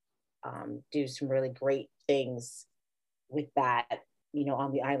to do some really great things with that, you know,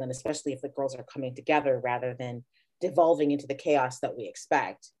 on the island, especially if the girls are coming together rather than devolving into the chaos that we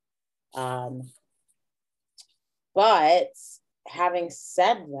expect. But having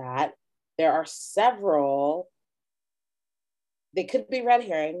said that, there are several, they could be red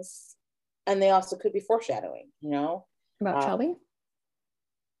herrings, and they also could be foreshadowing, you know? About Shelby?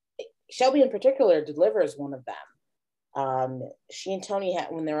 Shelby in particular delivers one of them. She and Tony,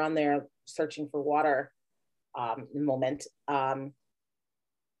 when they're on there searching for water moment,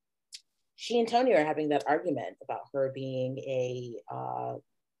 she and Tony are having that argument about her being a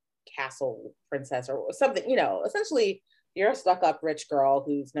castle princess or something, you know, essentially you're a stuck-up rich girl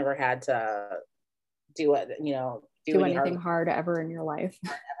who's never had to do it, you know, do anything hard ever in your life.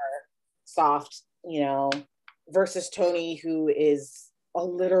 Ever soft, you know, versus Tony, who is a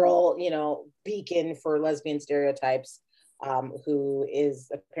literal, you know, beacon for lesbian stereotypes, who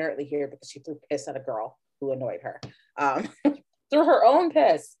is apparently here because she threw piss at a girl who annoyed her, through her own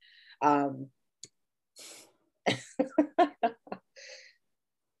piss.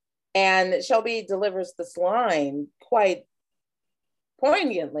 And Shelby delivers this line quite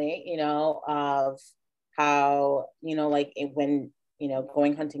poignantly, you know, of how, you know, like when, you know,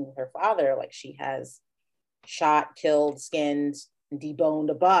 going hunting with her father, like she has shot, killed, skinned, deboned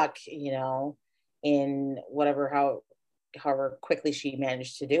a buck, you know, in however quickly she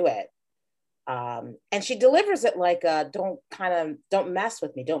managed to do it. And she delivers it like, don't mess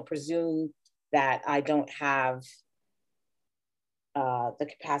with me. Don't presume that I don't have the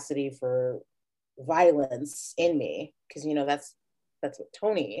capacity for violence in me. Cause you know, that's what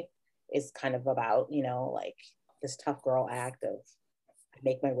Tony is kind of about, you know, like this tough girl act of I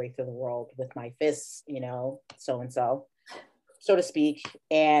make my way through the world with my fists, you know, so to speak.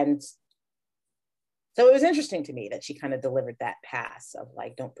 And so it was interesting to me that she kind of delivered that pass of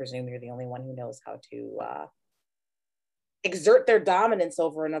like, don't presume you're the only one who knows how to exert their dominance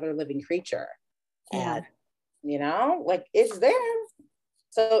over another living creature. Yeah. And, you know, like it's there.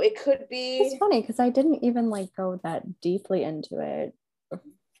 So it could be. It's funny because I didn't even like go that deeply into it.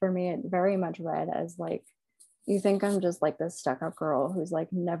 For me, it very much read as like, you think I'm just like this stuck-up girl who's like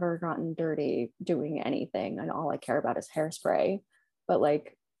never gotten dirty doing anything and all I care about is hairspray. But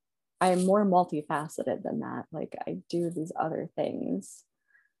like, I'm more multifaceted than that. Like I do these other things.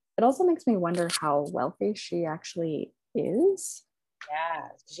 It also makes me wonder how wealthy she actually is. Yeah,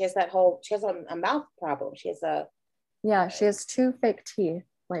 she has a mouth problem. She has 2 fake teeth,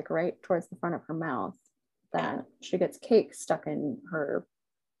 like right towards the front of her mouth, that she gets cake stuck in her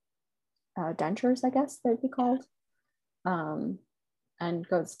dentures, I guess they'd be called, and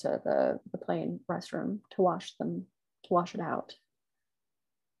goes to the plain restroom to wash it out.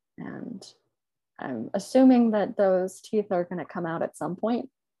 And I'm assuming that those teeth are going to come out at some point.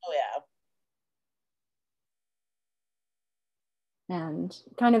 Oh yeah. And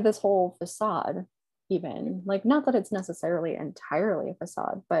kind of this whole facade, even like, not that it's necessarily entirely a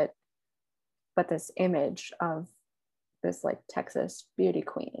facade, but this image of this like Texas beauty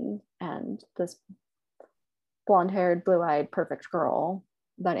queen and this blonde-haired, blue-eyed, perfect girl,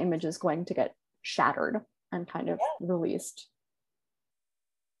 that image is going to get shattered and kind of released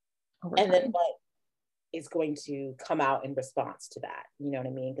over time. And then what is going to come out in response to that? You know what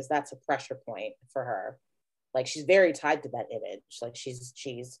I mean? Because that's a pressure point for her. Like she's very tied to that image. Like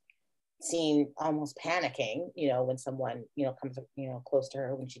she's seen almost panicking, you know, when someone, you know, comes, you know, close to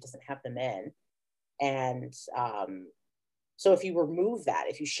her when she doesn't have them in. And So if you remove that,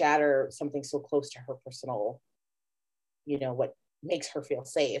 if you shatter something so close to her personal, what makes her feel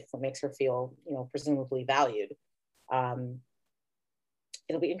safe, what makes her feel, presumably valued, it'll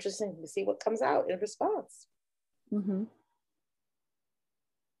be interesting to see what comes out in response. Mm-hmm.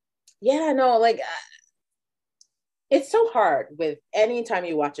 Yeah, no, like it's so hard with any time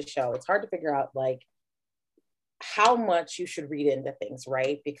you watch a show. It's hard to figure out like how much you should read into things,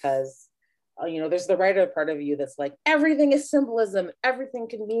 right? Because there's the writer part of you that's like everything is symbolism, everything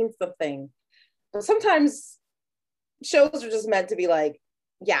can mean something. But sometimes shows are just meant to be like,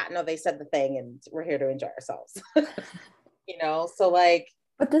 yeah, no, they said the thing, and we're here to enjoy ourselves. So like.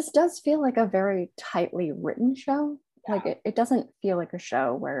 But this does feel like a very tightly written show. Yeah. Like it doesn't feel like a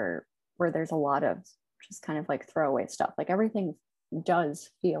show where there's a lot of just kind of like throwaway stuff. Like everything does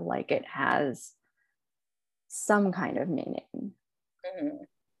feel like it has some kind of meaning. Mm-hmm.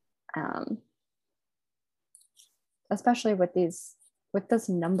 Especially with this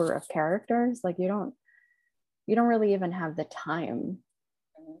number of characters, like you don't really even have the time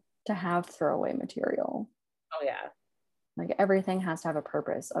mm-hmm. to have throwaway material. Oh yeah. Like everything has to have a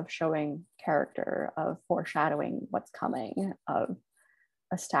purpose of showing character, of foreshadowing what's coming, of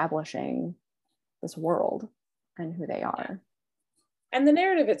establishing this world and who they are. And the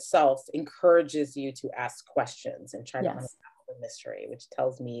narrative itself encourages you to ask questions and try to unravel the mystery, which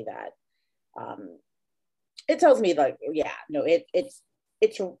tells me that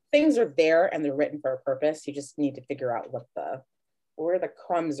it's things are there and they're written for a purpose. You just need to figure out where the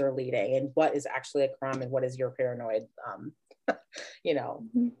crumbs are leading and what is actually a crumb and what is your paranoid,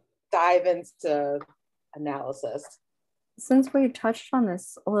 mm-hmm. dive into analysis. Since we touched on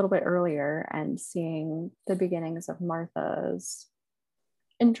this a little bit earlier and seeing the beginnings of Martha's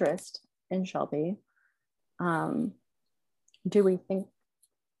interest in Shelby, do we think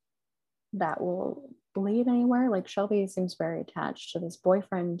that will lead anywhere? Like Shelby seems very attached to this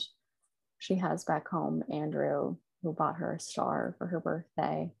boyfriend she has back home, Andrew, who bought her a star for her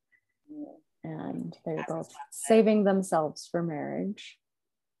birthday, and they're both saving themselves for marriage.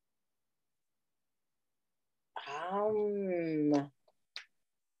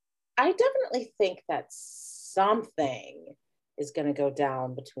 I definitely think that something is going to go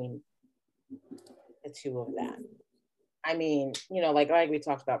down between the two of them. I mean, like we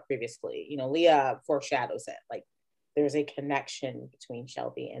talked about previously, Leah foreshadows it. Like there's a connection between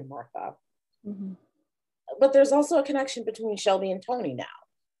Shelby and Martha. Mm-hmm. But there's also a connection between Shelby and Tony now.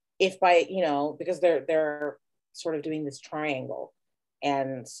 If by, because they're sort of doing this triangle.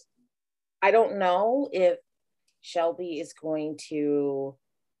 And I don't know if Shelby is going to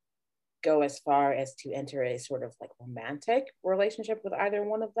go as far as to enter a sort of like romantic relationship with either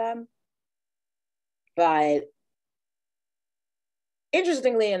one of them. But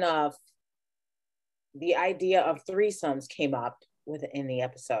interestingly enough, the idea of threesomes came up within the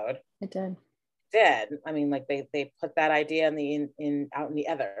episode. It did. I mean, like they put that idea out in the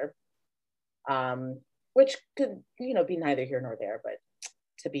ether, which could be neither here nor there, but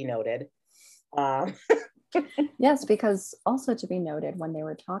to be noted. Yes, because also to be noted, when they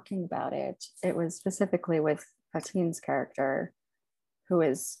were talking about it, it was specifically with Fatine's character, who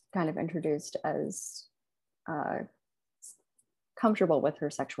is kind of introduced as comfortable with her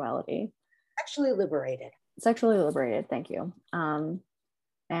sexuality. Sexually liberated, thank you.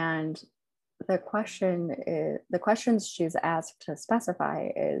 And the questions she's asked to specify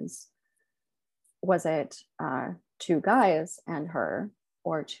is, was it two guys and her,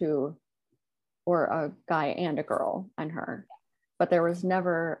 or a guy and a girl and her? But there was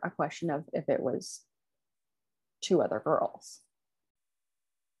never a question of if it was two other girls.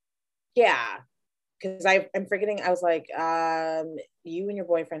 Yeah, because I'm forgetting. I was like, you and your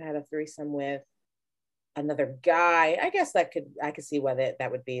boyfriend had a threesome with another guy. I guess I could see whether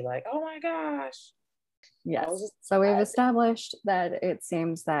that would be like, oh my gosh. Yes. So we've established that it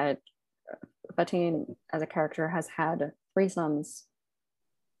seems that Fatine as a character has had threesomes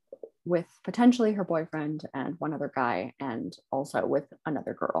with potentially her boyfriend and one other guy, and also with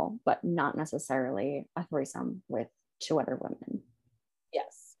another girl, but not necessarily a threesome with two other women.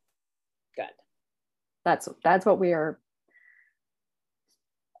 Yes. Good. That's what we are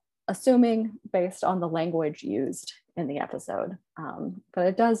assuming based on the language used in the episode. But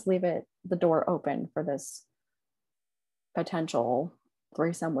it does leave the door open for this potential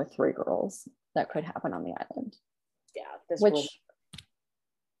threesome with three girls that could happen on the island. Yeah. Which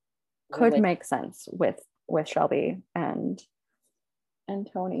could make sense with Shelby and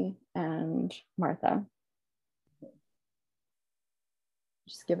Tony and Martha,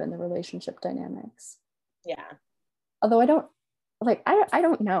 just given the relationship dynamics. Yeah. Although I don't like I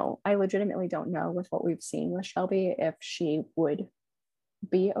don't know. I legitimately don't know with what we've seen with Shelby if she would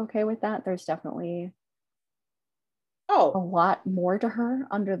be okay with that. There's definitely a Oh, lot more to her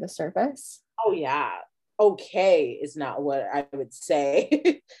under the surface. oh yeah. Okay is not what I would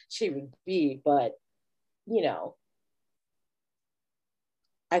say she would be, but you know,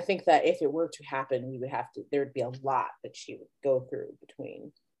 I think that if it were to happen, we would have to, there would be a lot that she would go through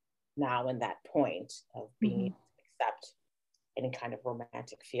between now and that point of being able Mm-hmm. to accept any kind of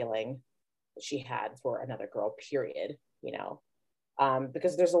romantic feeling that she had for another girl, period, you know.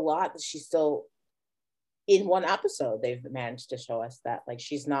 Because there's a lot that she's still, in one episode, they've managed to show us that, like,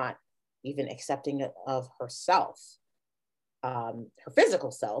 she's not even accepting of herself, her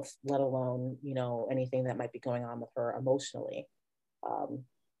physical self, let alone, you know, anything that might be going on with her emotionally. Um,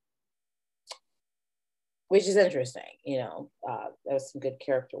 which is interesting, you know. There was some good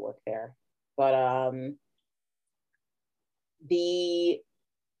character work there. But the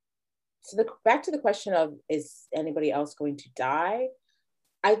so the back to the question of, is anybody else going to die?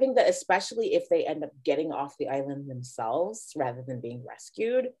 I think that especially if they end up getting off the island themselves rather than being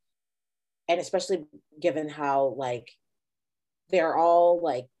rescued, and especially given how, like, they're all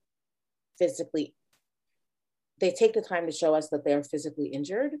like physically, they take the time to show us that they're physically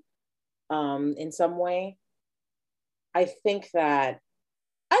injured in some way. I think that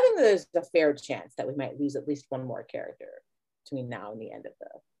there's a fair chance that we might lose at least one more character between now and the end of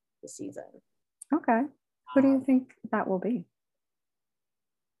the season. Okay. Who do you Um, think that will be?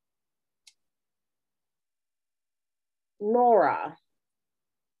 Nora,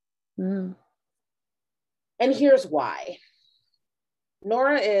 Mm. and here's why.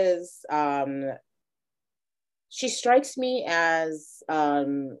 Nora is she strikes me as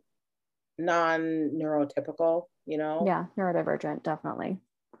non-neurotypical, you know. Yeah, neurodivergent, definitely.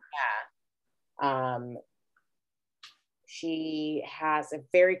 Yeah. She has a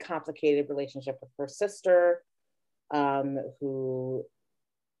very complicated relationship with her sister, who,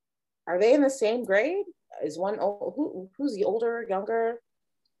 are they in the same grade? Is one old, who's the older, younger?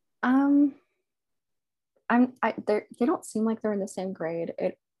 Um, they don't seem like they're in the same grade.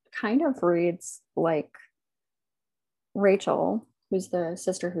 It kind of reads like Rachel, who's the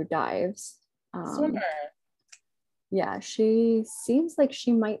sister who dives. Swimmer. Yeah, she seems like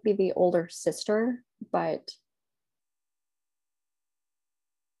she might be the older sister, but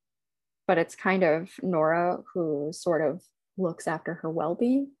it's kind of Nora who sort of looks after her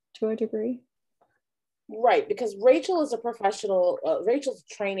well-being to a degree. Right, because Rachel is a professional. Rachel's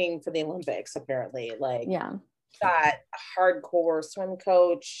training for the Olympics, apparently. Like, Yeah. got a hardcore swim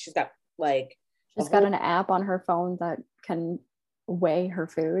coach. She's got like a She's got whole an app on her phone that can weigh her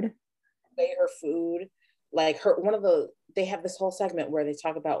food. way her food. Like, her, one of the, they have this whole segment where they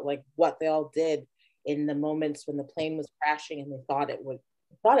talk about like what they all did in the moments when the plane was crashing and they thought it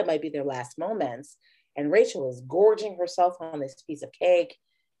might be their last moments. And Rachel is gorging herself on this piece of cake.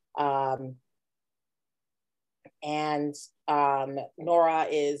 Um, and Nora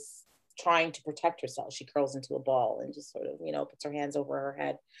is trying to protect herself. She curls into a ball and just sort of, you know, puts her hands over her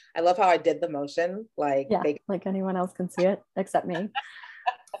head. I love how I did the motion. Like, Yeah, they, like anyone else can see it except me.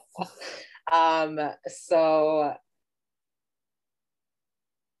 so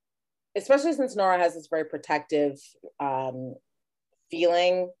especially since Nora has this very protective um,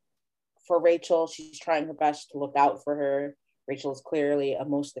 feeling for Rachel, she's trying her best to look out for her. Rachel is clearly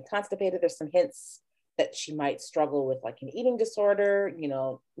emotionally constipated. There's some hints that she might struggle with like an eating disorder, you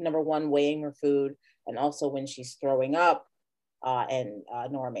know, number one, weighing her food, and also when she's throwing up. And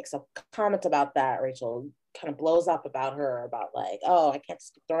Nora makes a comment about that. Rachel kind of blows up about her, about like, oh, I can't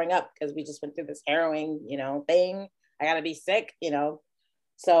stop throwing up because we just went through this harrowing, you know, thing. I gotta be sick, you know.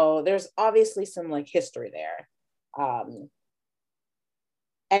 So there's obviously some like history there. Um,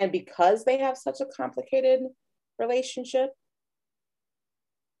 and because they have such a complicated relationship,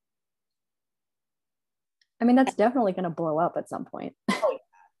 I mean, that's definitely going to blow up at some point.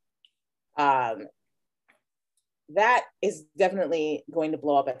 um, that is definitely going to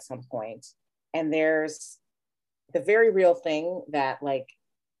blow up at some point. And there's the very real thing that, like,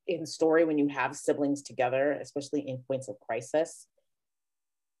 in story, when you have siblings together, especially in points of crisis,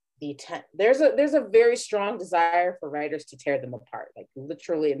 there's a very strong desire for writers to tear them apart, like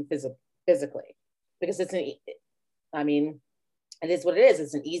literally and physically, because I mean, it is what it is.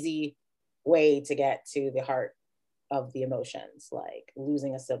 It's an easy way to get to the heart of the emotions, like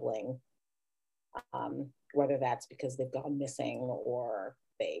losing a sibling, whether that's because they've gone missing or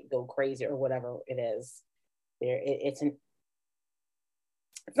they go crazy or whatever it is. It's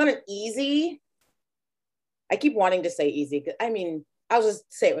not an easy. I keep wanting to say easy. I mean, I'll just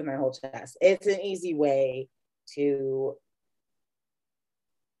say it with my whole chest. It's an easy way to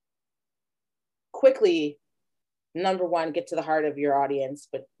quickly, number one, get to the heart of your audience,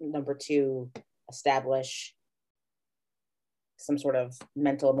 but number two, establish some sort of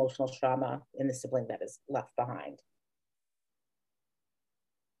mental, emotional trauma in the sibling that is left behind.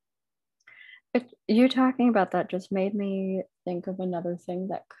 You talking about that just made me think of another thing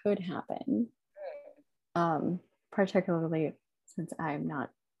that could happen. Particularly since I'm not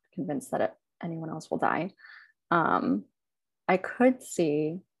convinced that anyone else will die. I could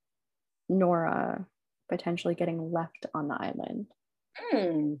see Nora potentially getting left on the island.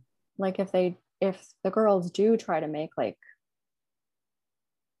 Like if the girls do try to make like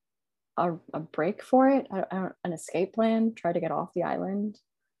a break for it, an escape plan, try to get off the island.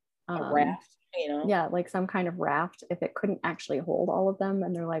 A raft, Yeah, like some kind of raft. If it couldn't actually hold all of them,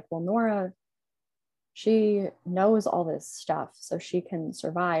 and they're like, well, Nora, she knows all this stuff, so she can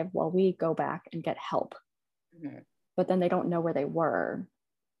survive while we go back and get help. But then they don't know where they were.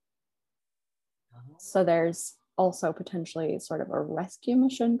 So there's also potentially sort of a rescue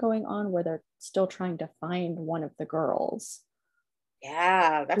mission going on where they're still trying to find one of the girls.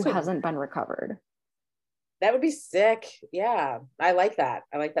 Yeah, who hasn't been recovered. That would be sick. Yeah, I like that.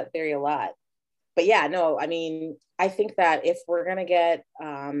 I like that theory a lot. But yeah, no, I mean, I think that if we're gonna get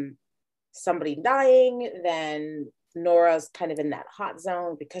somebody dying, then Nora's kind of in that hot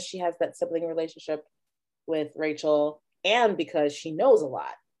zone because she has that sibling relationship with Rachel, and because she knows a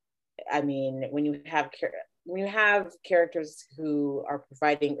lot. I mean, when you have characters who are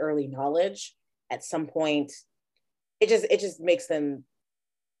providing early knowledge, at some point, it just makes them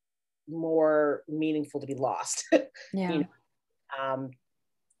more meaningful to be lost. Yeah.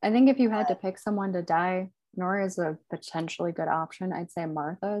 I think if you had to pick someone to die, Nora is a potentially good option. I'd say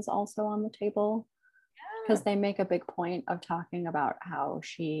Martha is also on the table because they make a big point of talking about how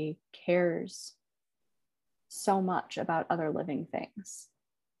she cares so much about other living things.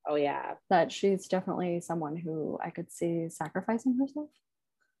 Oh yeah. That she's definitely someone who I could see sacrificing herself.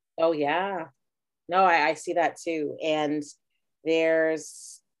 Oh yeah. No, I see that too. And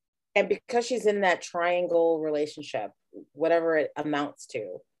because she's in that triangle relationship, whatever it amounts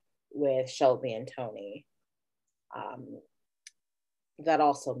to with Shelby and Tony, that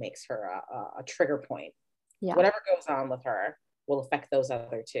also makes her a trigger point. Yeah. Whatever goes on with her will affect those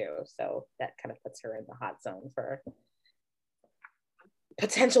other two. So that kind of puts her in the hot zone for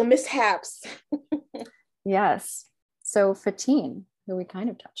potential mishaps. Yes. So Fatine, who we kind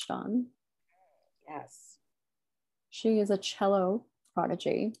of touched on. Yes. She is a cello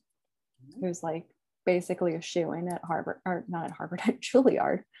prodigy who's like basically a shoo-in at Harvard, or not at Harvard, at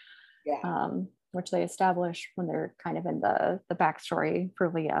Juilliard. Yeah. Which they establish when they're kind of in the backstory for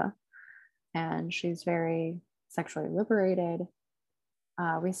Leah. And she's very sexually liberated.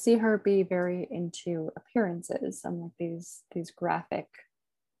 We see her be very into appearances and like these graphic,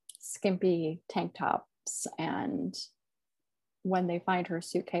 skimpy tank tops. And when they find her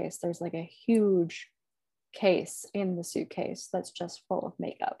suitcase, there's like a huge case in the suitcase that's just full of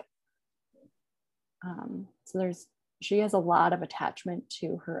makeup. So she has a lot of attachment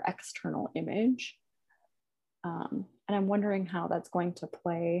to her external image. And I'm wondering how that's going to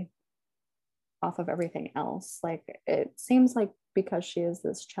play off of everything else. Like, it seems like because she is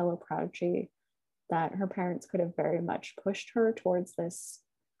this cello prodigy, that her parents could have very much pushed her towards this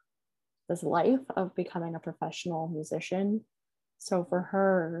life of becoming a professional musician. So for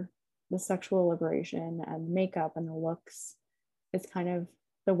her, the sexual liberation and makeup and the looks is kind of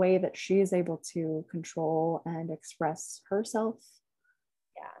the way that she is able to control and express herself.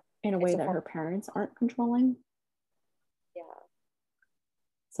 Yeah. In a way that her parents aren't controlling. Yeah.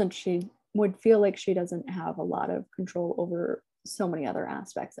 Since she would feel like she doesn't have a lot of control over so many other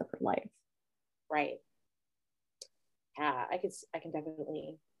aspects of her life. Right. Yeah, I can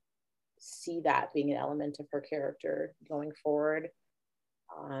definitely see that being an element of her character going forward.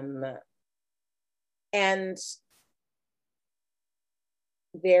 And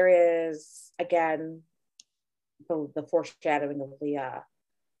there is, again, the foreshadowing of Leah,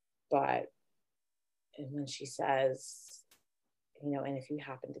 but when she says, and if you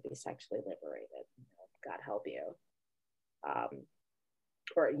happen to be sexually liberated, God help you.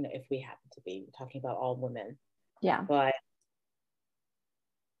 Or, if we happen to be talking about all women. Yeah. But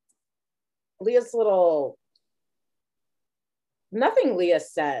Leah's nothing Leah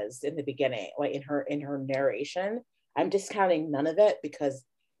says in the beginning, like in her narration, I'm discounting none of it because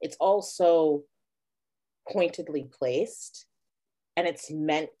it's all so pointedly placed, and it's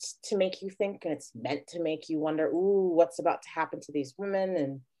meant to make you think, and it's meant to make you wonder, ooh, what's about to happen to these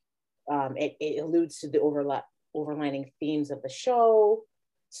women? And it alludes to the overlining themes of the show.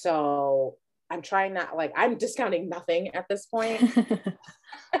 So I'm discounting nothing at this point.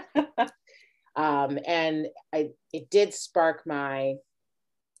 And it did spark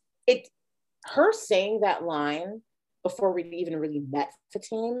her saying that line before we even really met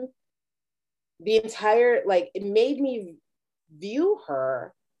Fatim, the entire, like, it made me view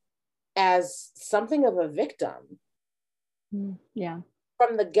her as something of a victim. Yeah.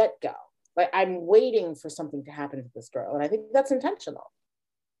 From the get-go. Like, I'm waiting for something to happen to this girl. And I think that's intentional.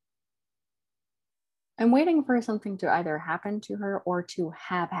 I'm waiting for something to either happen to her or to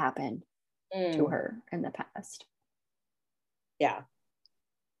have happened to her in the past. Yeah.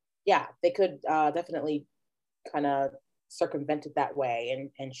 Yeah, they could definitely kind of circumvent it that way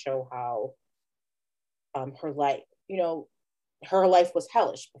and show how her life, her life was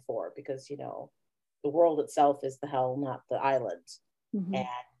hellish before because, the world itself is the hell, not the island. Mm-hmm. And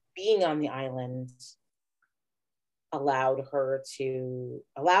being on the island allows her to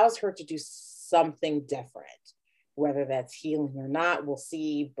do something different. Whether that's healing or not, we'll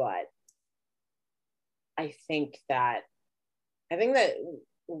see. But I think that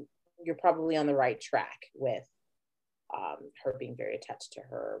you're probably on the right track with her being very attached to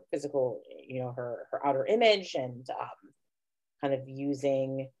her physical, her outer image, and kind of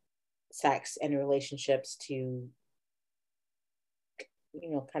using sex and relationships to,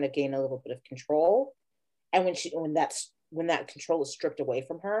 kind of gain a little bit of control. And when that control is stripped away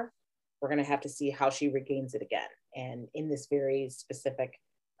from her, we're going to have to see how she regains it again. And in this very specific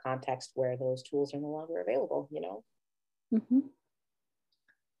context where those tools are no longer available, Mm-hmm.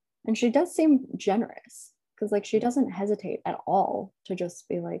 And she does seem generous because, like, she doesn't hesitate at all to just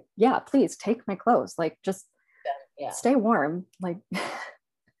be like, yeah, please take my clothes. Like, just stay warm. Like,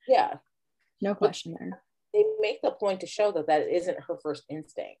 yeah. No question there. They make the point to show that isn't her first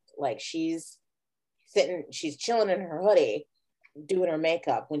instinct. Like, she's chilling in her hoodie, doing her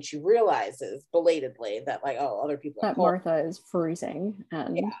makeup when she realizes belatedly that, like, oh, other people that Martha is freezing.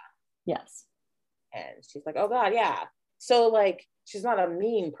 And yes. And she's like, oh God, yeah. So, like, she's not a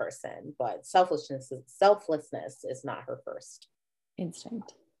mean person, but selflessness is not her first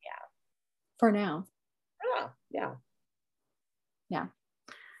instinct. Yeah. For now. Yeah.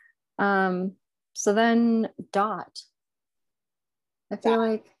 So then Dot. I feel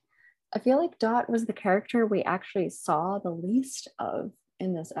like Dot was the character we actually saw the least of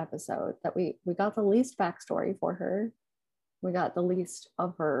in this episode. That we got the least backstory for her. We got the least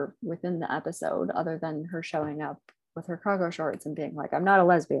of her within the episode, other than her showing up with her cargo shorts and being like, I'm not a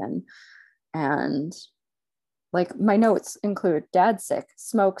lesbian. And, like, my notes include dad's sick,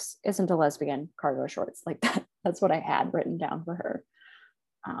 smokes, isn't a lesbian, cargo shorts. Like, that's what I had written down for her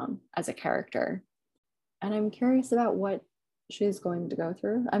as a character. And I'm curious about what she's going to go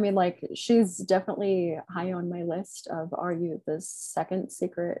through. I mean, like, she's definitely high on my list of, are you the second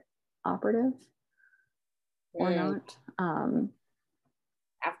secret operative or not?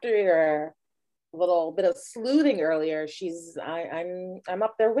 After your little bit of sleuthing earlier, I'm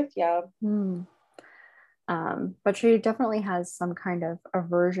up there with you. But she definitely has some kind of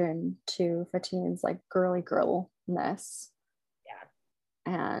aversion to Fatim's, like, girly girlness.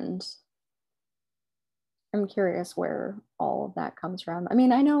 Yeah. And I'm curious where all of that comes from. I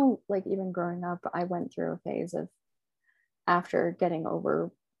mean, I know, like, even growing up, I went through a phase of, after getting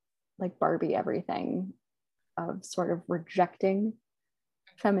over, like, Barbie everything, of sort of rejecting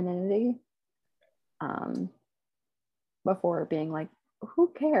femininity, before being like,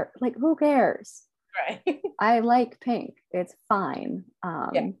 who cares? Like, who cares? Right. I like pink. It's fine.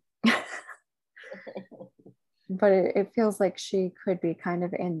 But it feels like she could be kind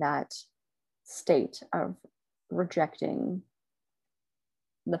of in that state of rejecting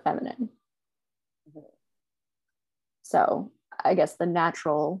the feminine. Mm-hmm. So I guess the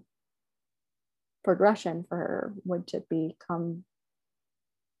natural progression for her would to become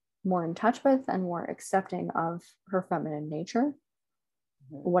more in touch with and more accepting of her feminine nature,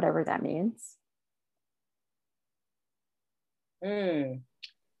 whatever that means.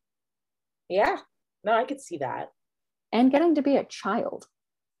 Yeah, no, I could see that. And getting to be a child.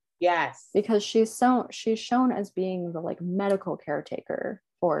 Yes. Because she's shown as being the, like, medical caretaker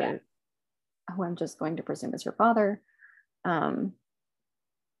for who I'm just going to presume is her father. That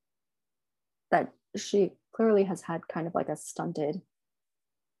she clearly has had kind of like a stunted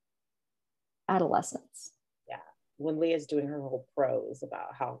adolescence. Yeah. When Leah's doing her whole prose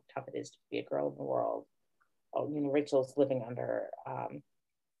about how tough it is to be a girl in the world, Rachel's living under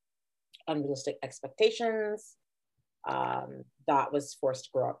unrealistic expectations. Dot was forced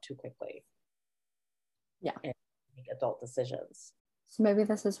to grow up too quickly. Yeah. And make adult decisions. So maybe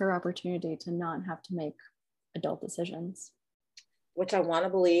this is her opportunity to not have to make adult decisions. which I want to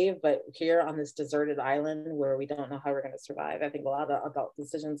believe, but here on this deserted island where we don't know how we're going to survive, I think a lot of adult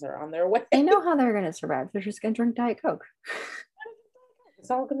decisions are on their way. They know how they're going to survive. They're just going to drink Diet Coke. It's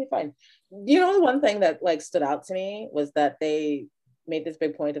all going to be fine. You know, the one thing that like stood out to me was that they made this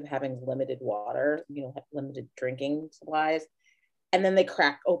big point of having limited water, you know, limited drinking supplies, and then they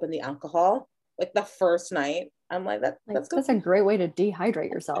cracked open the alcohol like the first night. I'm like, that's a great way to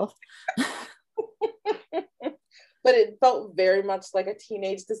dehydrate yourself. But it felt very much like a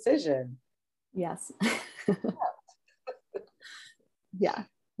teenage decision. Yes. Yeah.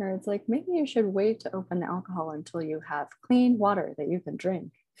 Or it's like, maybe you should wait to open alcohol until you have clean water that you can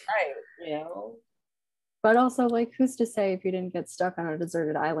drink. Right. You know? But also, like, who's to say if you didn't get stuck on a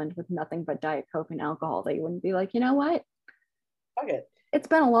deserted island with nothing but Diet Coke and alcohol that you wouldn't be like, you know what? Fuck it. It's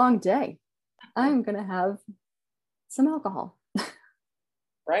been a long day. I'm going to have some alcohol.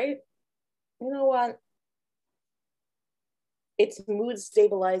 Right? You know what? It's mood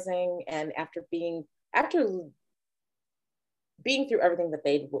stabilizing, and after being through everything that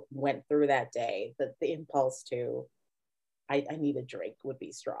they went through that day, the impulse to I need a drink would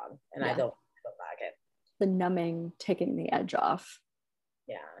be strong, and I don't like it. The numbing, taking the edge off.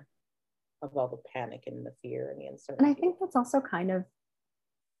 Yeah, of all the panic and the fear and the uncertainty. And I think that's also kind of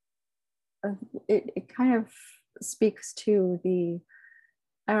it kind of speaks to the,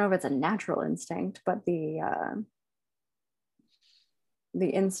 I don't know if it's a natural instinct, but the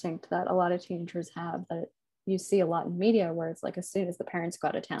instinct that a lot of teenagers have, that you see a lot in media, where it's like as soon as the parents go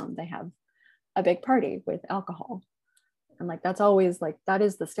out of town, they have a big party with alcohol. And like, that's always like, that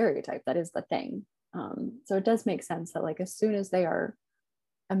is the stereotype, that is the thing. So it does make sense that like, as soon as they are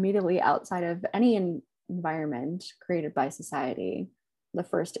immediately outside of any environment created by society, the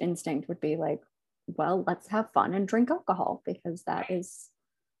first instinct would be like, well, let's have fun and drink alcohol, because that is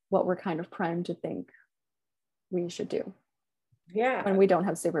what we're kind of primed to think we should do. Yeah. When we don't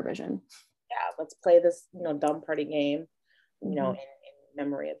have supervision. Yeah, let's play this, you know, dumb party game, you know, in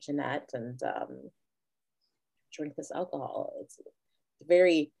memory of Jeanette, and drink this alcohol.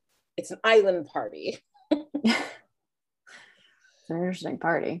 It's an island party. It's an interesting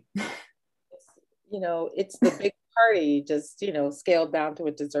party. You know, it's the big party, just, you know, scaled down to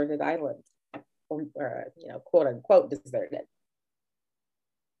a deserted island, or you know, quote unquote deserted.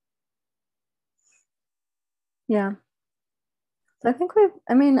 Yeah. So I think I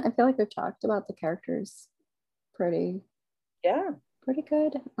feel like we've talked about the characters pretty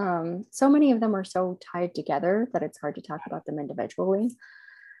good. So many of them are so tied together that it's hard to talk about them individually.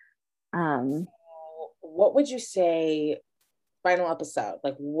 What would you say, final episode,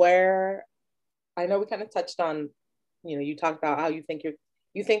 like, where, I know we kind of touched on, you know, you talked about how you think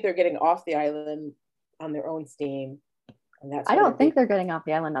they're getting off the island on their own steam, and I don't think they're getting off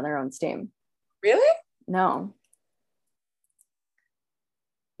the island on their own steam. Really? No.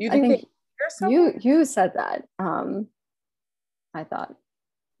 You think you said that. I thought,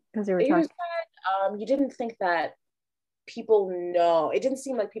 because you were talking. You didn't think that people know. It didn't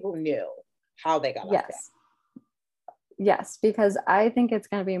seem like people knew how they got off. Yes, because I think it's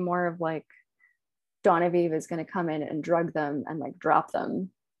going to be more of like Genevieve is going to come in and drug them and like drop them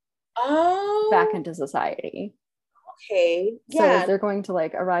back into society. Okay. Yeah. So they're going to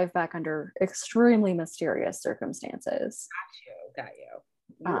like arrive back under extremely mysterious circumstances. Got you.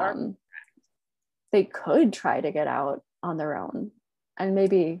 They could try to get out on their own, and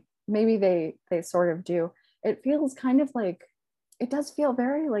maybe they sort of do. It feels kind of like, it does feel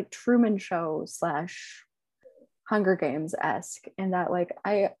very like Truman Show / Hunger Games-esque, in that like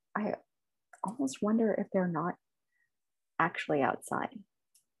I almost wonder if they're not actually outside.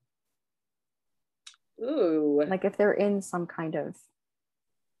 Ooh. Like if they're in some kind of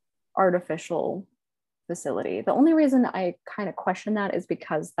artificial facility. The only reason I kind of question that is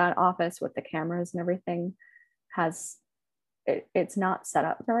because that office with the cameras and everything it's not set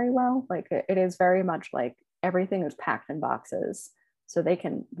up very well. Like it is very much like everything is packed in boxes so they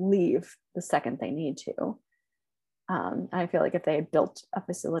can leave the second they need to. I feel like if they had built a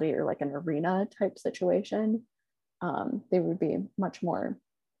facility or like an arena type situation, they would be much more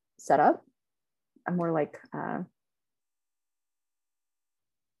set up and more like, you know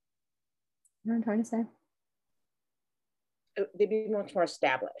what I'm trying to say? They'd be much more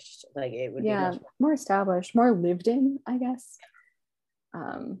established. Like it would be more established, more lived in, I guess.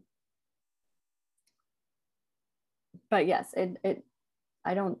 But yes,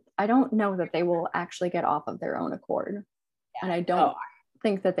 I don't know that they will actually get off of their own accord. And I don't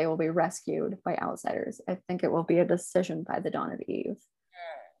think that they will be rescued by outsiders. I think it will be a decision by the Dawn of Eve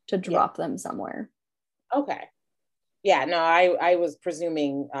to drop them somewhere. Okay. Yeah, no, I was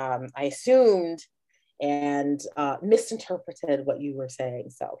presuming, I assumed and misinterpreted what you were saying.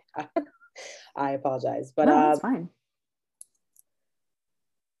 So I apologize. But No, that's fine.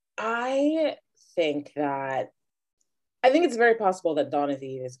 I think that I think it's very possible that Dawn of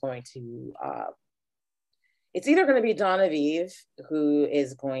Eve is going to it's either going to be Dawn of Eve who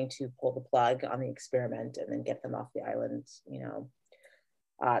is going to pull the plug on the experiment and then get them off the island,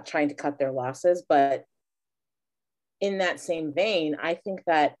 trying to cut their losses. But in that same vein, I think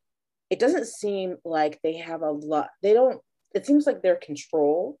that it doesn't seem like they have a lot, they don't, it seems like their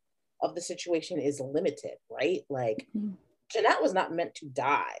control of the situation is limited, right? Like Jeanette was not meant to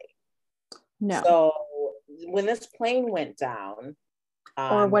die. No. So when this plane went down,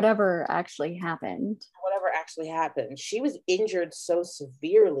 or whatever actually happened, she was injured so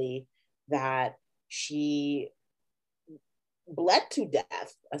severely that she bled to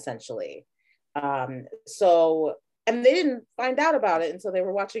death, essentially. So, and they didn't find out about it until they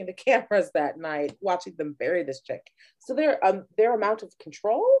were watching the cameras that night, watching them bury this chick. So their amount of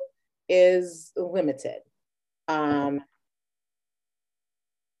control is limited.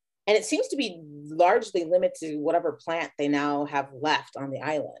 And it seems to be largely limited to whatever plant they now have left on the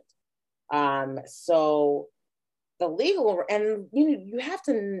island. So the legal, and you have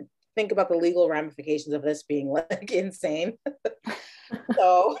to think about the legal ramifications of this being like insane.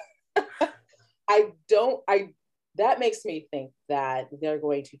 So that makes me think that they're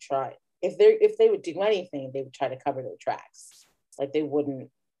going to try, if they would do anything, they would try to cover their tracks. Like they wouldn't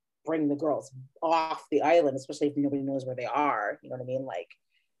bring the girls off the island, especially if nobody knows where they are. You know what I mean? Like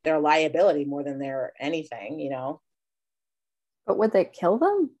their liability more than their anything, But would they kill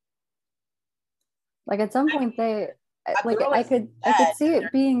them? Like at some point I could see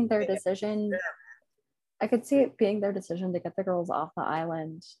it being their decision. I could see it being their decision to get the girls off the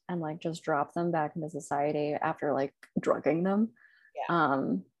island and like just drop them back into society after like drugging them. Yeah.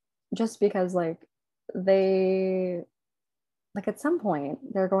 Just because like they, like at some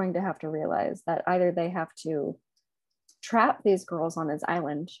point they're going to have to realize that either they have to trap these girls on this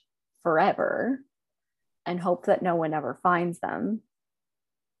island forever and hope that no one ever finds them.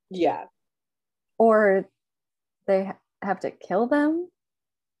 Yeah. Or they have to kill them,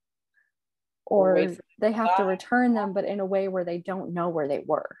 or they have to return them, but in a way where they don't know where they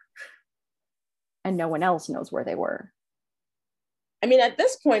were and no one else knows where they were. I mean, at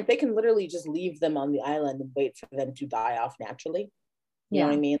this point, they can literally just leave them on the island and wait for them to die off naturally. You know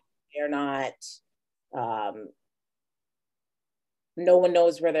what I mean? They're not, no one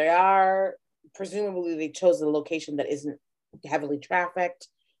knows where they are. Presumably, they chose a location that isn't heavily trafficked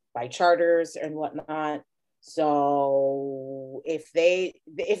by charters and whatnot. So if they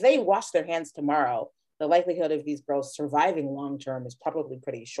wash their hands tomorrow, the likelihood of these girls surviving long term is probably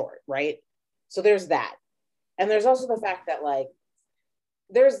pretty short, right? So there's that. And there's also the fact that like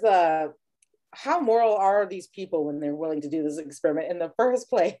there's the how moral are these people when they're willing to do this experiment in the first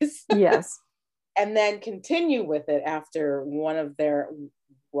place? Yes. And then continue with it after one of their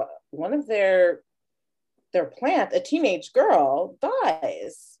plant, a teenage girl,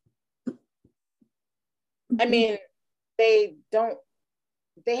 dies. I mean, they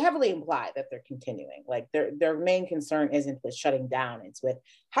heavily imply that they're continuing. Like their main concern isn't with shutting down. It's with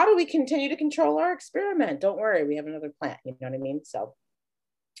how do we continue to control our experiment? Don't worry, we have another plant. You know what I mean? So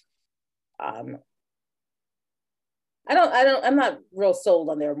I'm not real sold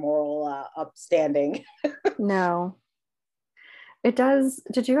on their moral upstanding. No. It does.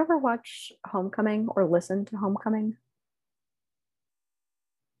 Did you ever watch Homecoming or listen to Homecoming?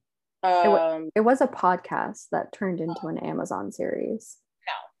 It was a podcast that turned into an Amazon series.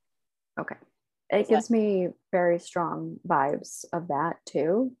 No. Okay. It gives me very strong vibes of that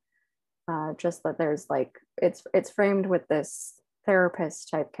too. Just that there's like it's framed with this therapist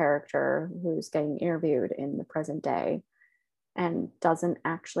type character who's getting interviewed in the present day and doesn't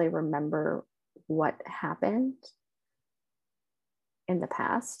actually remember what happened in the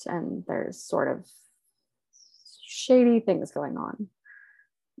past, and there's sort of shady things going on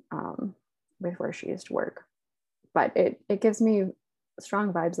with where she used to work. But it gives me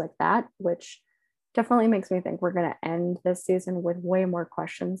strong vibes like that, which definitely makes me think we're going to end this season with way more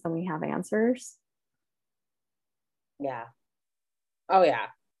questions than we have answers. Yeah. Oh yeah.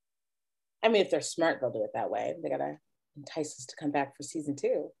 I mean, if they're smart, they'll do it that way. They gotta entice us to come back for season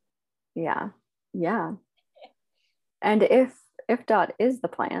 2. Yeah. And if Dot is the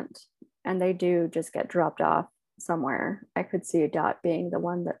plant and they do just get dropped off somewhere, I could see Dot being the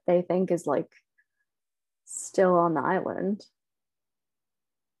one that they think is like still on the island.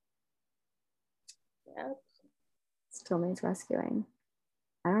 Yeah. Still needs rescuing.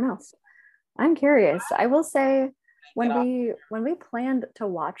 I don't know. I'm curious. I will say when we planned to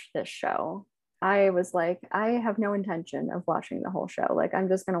watch this show, I was like, I have no intention of watching the whole show. Like, I'm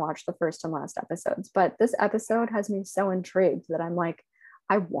just going to watch the first and last episodes. But this episode has me so intrigued that I'm like,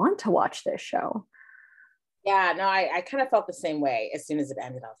 I want to watch this show. Yeah, no, I kind of felt the same way as soon as it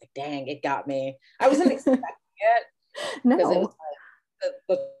ended. I was like, dang, it got me. I wasn't expecting it. No. Because it was like,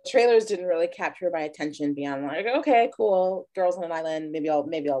 the trailers didn't really capture my attention beyond like, okay, cool, girls on an island. Maybe I'll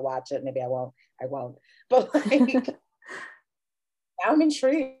watch it. Maybe I won't. But like, now I'm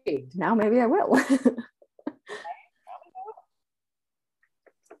intrigued. Now maybe I will.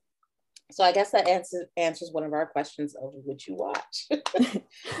 So I guess that answers one of our questions of would you watch?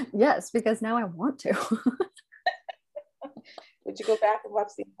 Yes, because now I want to. Would you go back and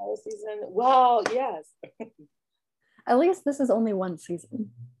watch the entire season? Well, yes. At least this is only one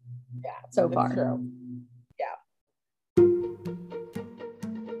season. Yeah, so far. True. Yeah.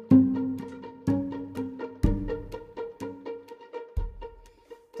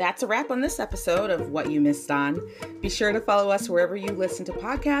 That's a wrap on this episode of What You Missed On. Be sure to follow us wherever you listen to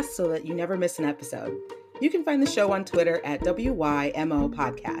podcasts so that you never miss an episode. You can find the show on Twitter at WYMO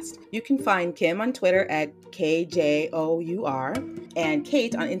Podcast. You can find Kim on Twitter at KJOUR and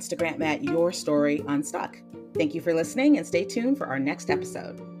Kate on Instagram at Your Story Unstuck. Thank you for listening and stay tuned for our next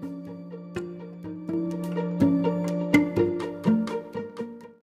episode.